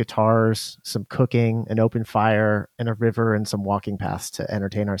other, some guitars, some cooking, an open fire, and a river and some walking paths to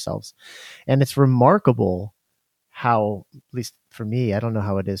entertain ourselves. And it's remarkable how, at least for me, I don't know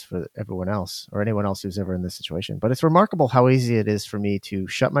how it is for everyone else or anyone else who's ever in this situation, but it's remarkable how easy it is for me to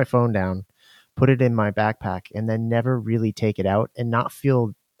shut my phone down, put it in my backpack, and then never really take it out and not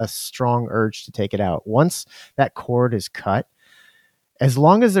feel a strong urge to take it out. Once that cord is cut, as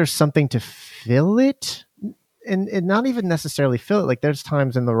long as there's something to fill it, and not even necessarily fill it, like there's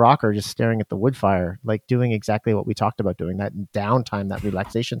times in the rocker just staring at the wood fire, like doing exactly what we talked about doing, that downtime, that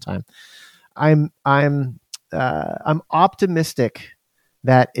relaxation time. I'm optimistic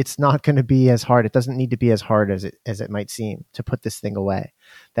that it's not going to be as hard. It doesn't need to be as hard as it might seem to put this thing away.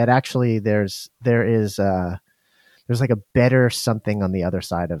 That actually there's like a better something on the other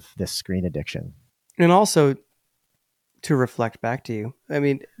side of this screen addiction. And also to reflect back to you, I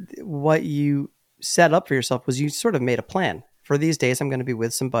mean, what you set up for yourself was you sort of made a plan. For these days, I'm going to be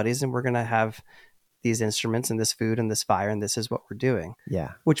with some buddies and we're going to have these instruments and this food and this fire and this is what we're doing.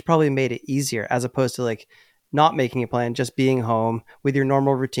 Yeah. Which probably made it easier as opposed to like not making a plan, just being home with your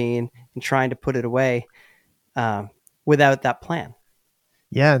normal routine and trying to put it away without that plan.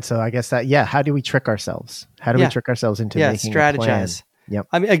 Yeah. And so I guess how do we trick ourselves? How do we trick ourselves into making a plan? Yep.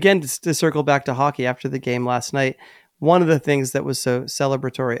 I mean, again, to circle back to hockey after the game last night, one of the things that was so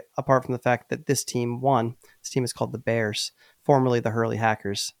celebratory, apart from the fact that this team won, this team is called the Bears, formerly the Hurley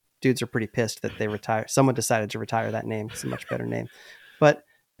Hackers. Dudes are pretty pissed that they retired. Someone decided to retire that name. It's a much better name. But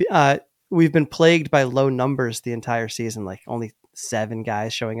we've been plagued by low numbers the entire season, like only 7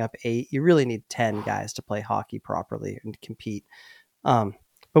 guys showing up, 8. You really need 10 guys to play hockey properly and compete. But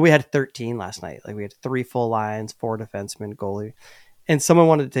we had 13 last night. Like we had 3 full lines, 4 defensemen, goalie. And someone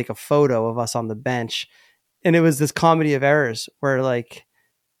wanted to take a photo of us on the bench. And it was this comedy of errors where, like,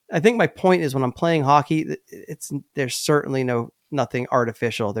 I think my point is when I'm playing hockey, there's certainly nothing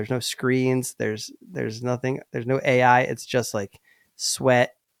artificial. There's no screens. There's nothing. There's no AI. It's just like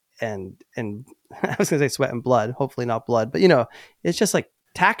sweat and I was gonna say sweat and blood. Hopefully not blood, but it's just like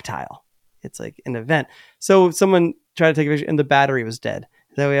tactile. It's like an event. So someone tried to take a picture and the battery was dead.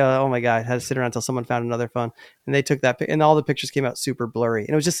 So we, oh my God, had to sit around until someone found another phone and they took that and all the pictures came out super blurry.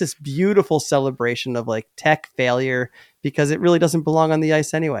 And it was just this beautiful celebration of like tech failure because it really doesn't belong on the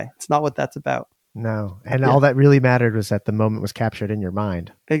ice anyway. It's not what that's about. No. And all that really mattered was that the moment was captured in your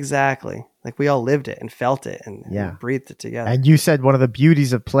mind. Exactly. Like we all lived it and felt it and breathed it together. And you said one of the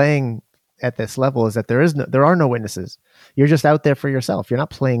beauties of playing at this level is that there are no witnesses. You're just out there for yourself. You're not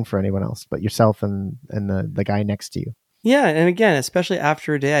playing for anyone else but yourself and the guy next to you. Yeah, and again, especially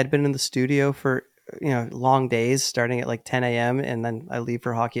after a day, I'd been in the studio for long days, starting at like 10 a.m. and then I leave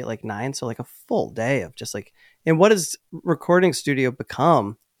for hockey at like 9, so like a full day of just like. And what does recording studio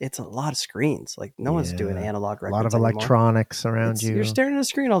become? It's a lot of screens. Like no one's doing analog records. A lot of anymore. electronics around you. You're staring at a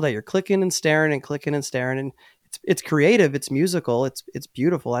screen all day. You're clicking and staring and clicking and staring, and it's creative. It's musical. It's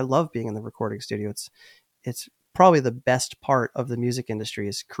beautiful. I love being in the recording studio. It's probably the best part of the music industry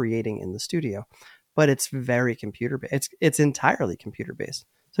is creating in the studio. But it's very computer based. It's entirely computer based.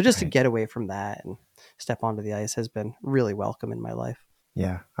 So just to get away from that and step onto the ice has been really welcome in my life.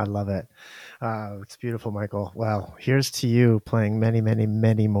 Yeah, I love it. It's beautiful, Michael. Well, here's to you playing many, many,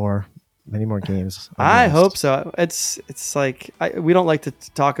 many more games. I hope so. It's like we don't like to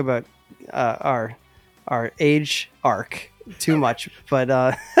talk about our age arc too much,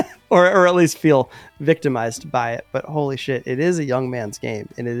 but or at least feel victimized by it. But holy shit, it is a young man's game,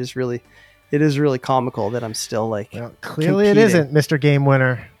 and it is really comical that I'm still like. Well, clearly competing. It isn't, Mr. Game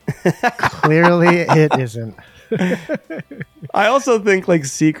Winner. Clearly it isn't. I also think like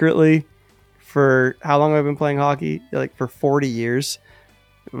secretly for how long I've been playing hockey, like for 40 years,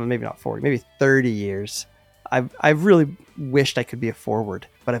 well, maybe not 40, maybe 30 years. I've really wished I could be a forward,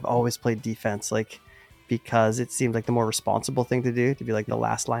 but I've always played defense, like because it seemed like the more responsible thing to do, to be like the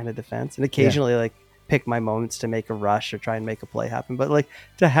last line of defense, and occasionally like pick my moments to make a rush or try and make a play happen. But like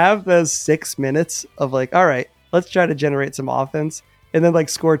to have those 6 minutes of like, all right, let's try to generate some offense and then like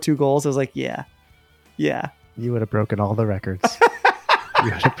score 2 goals. I was like, yeah. You would have broken all the records.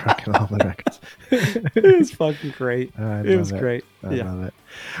 You had broken all the records. It was fucking great. I It was love great. I love it.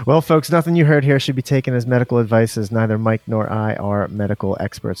 Well, folks, nothing you heard here should be taken as medical advice, as neither Mike nor I are medical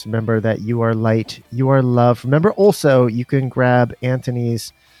experts. Remember that you are light, you are loved. Remember also, you can grab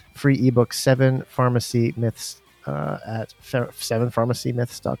Antony's free ebook, 7 Pharmacy Myths, at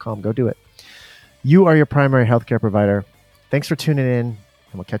 7pharmacymyths.com. Go do it. You are your primary healthcare provider. Thanks for tuning in, and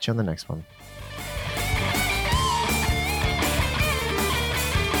we'll catch you on the next one.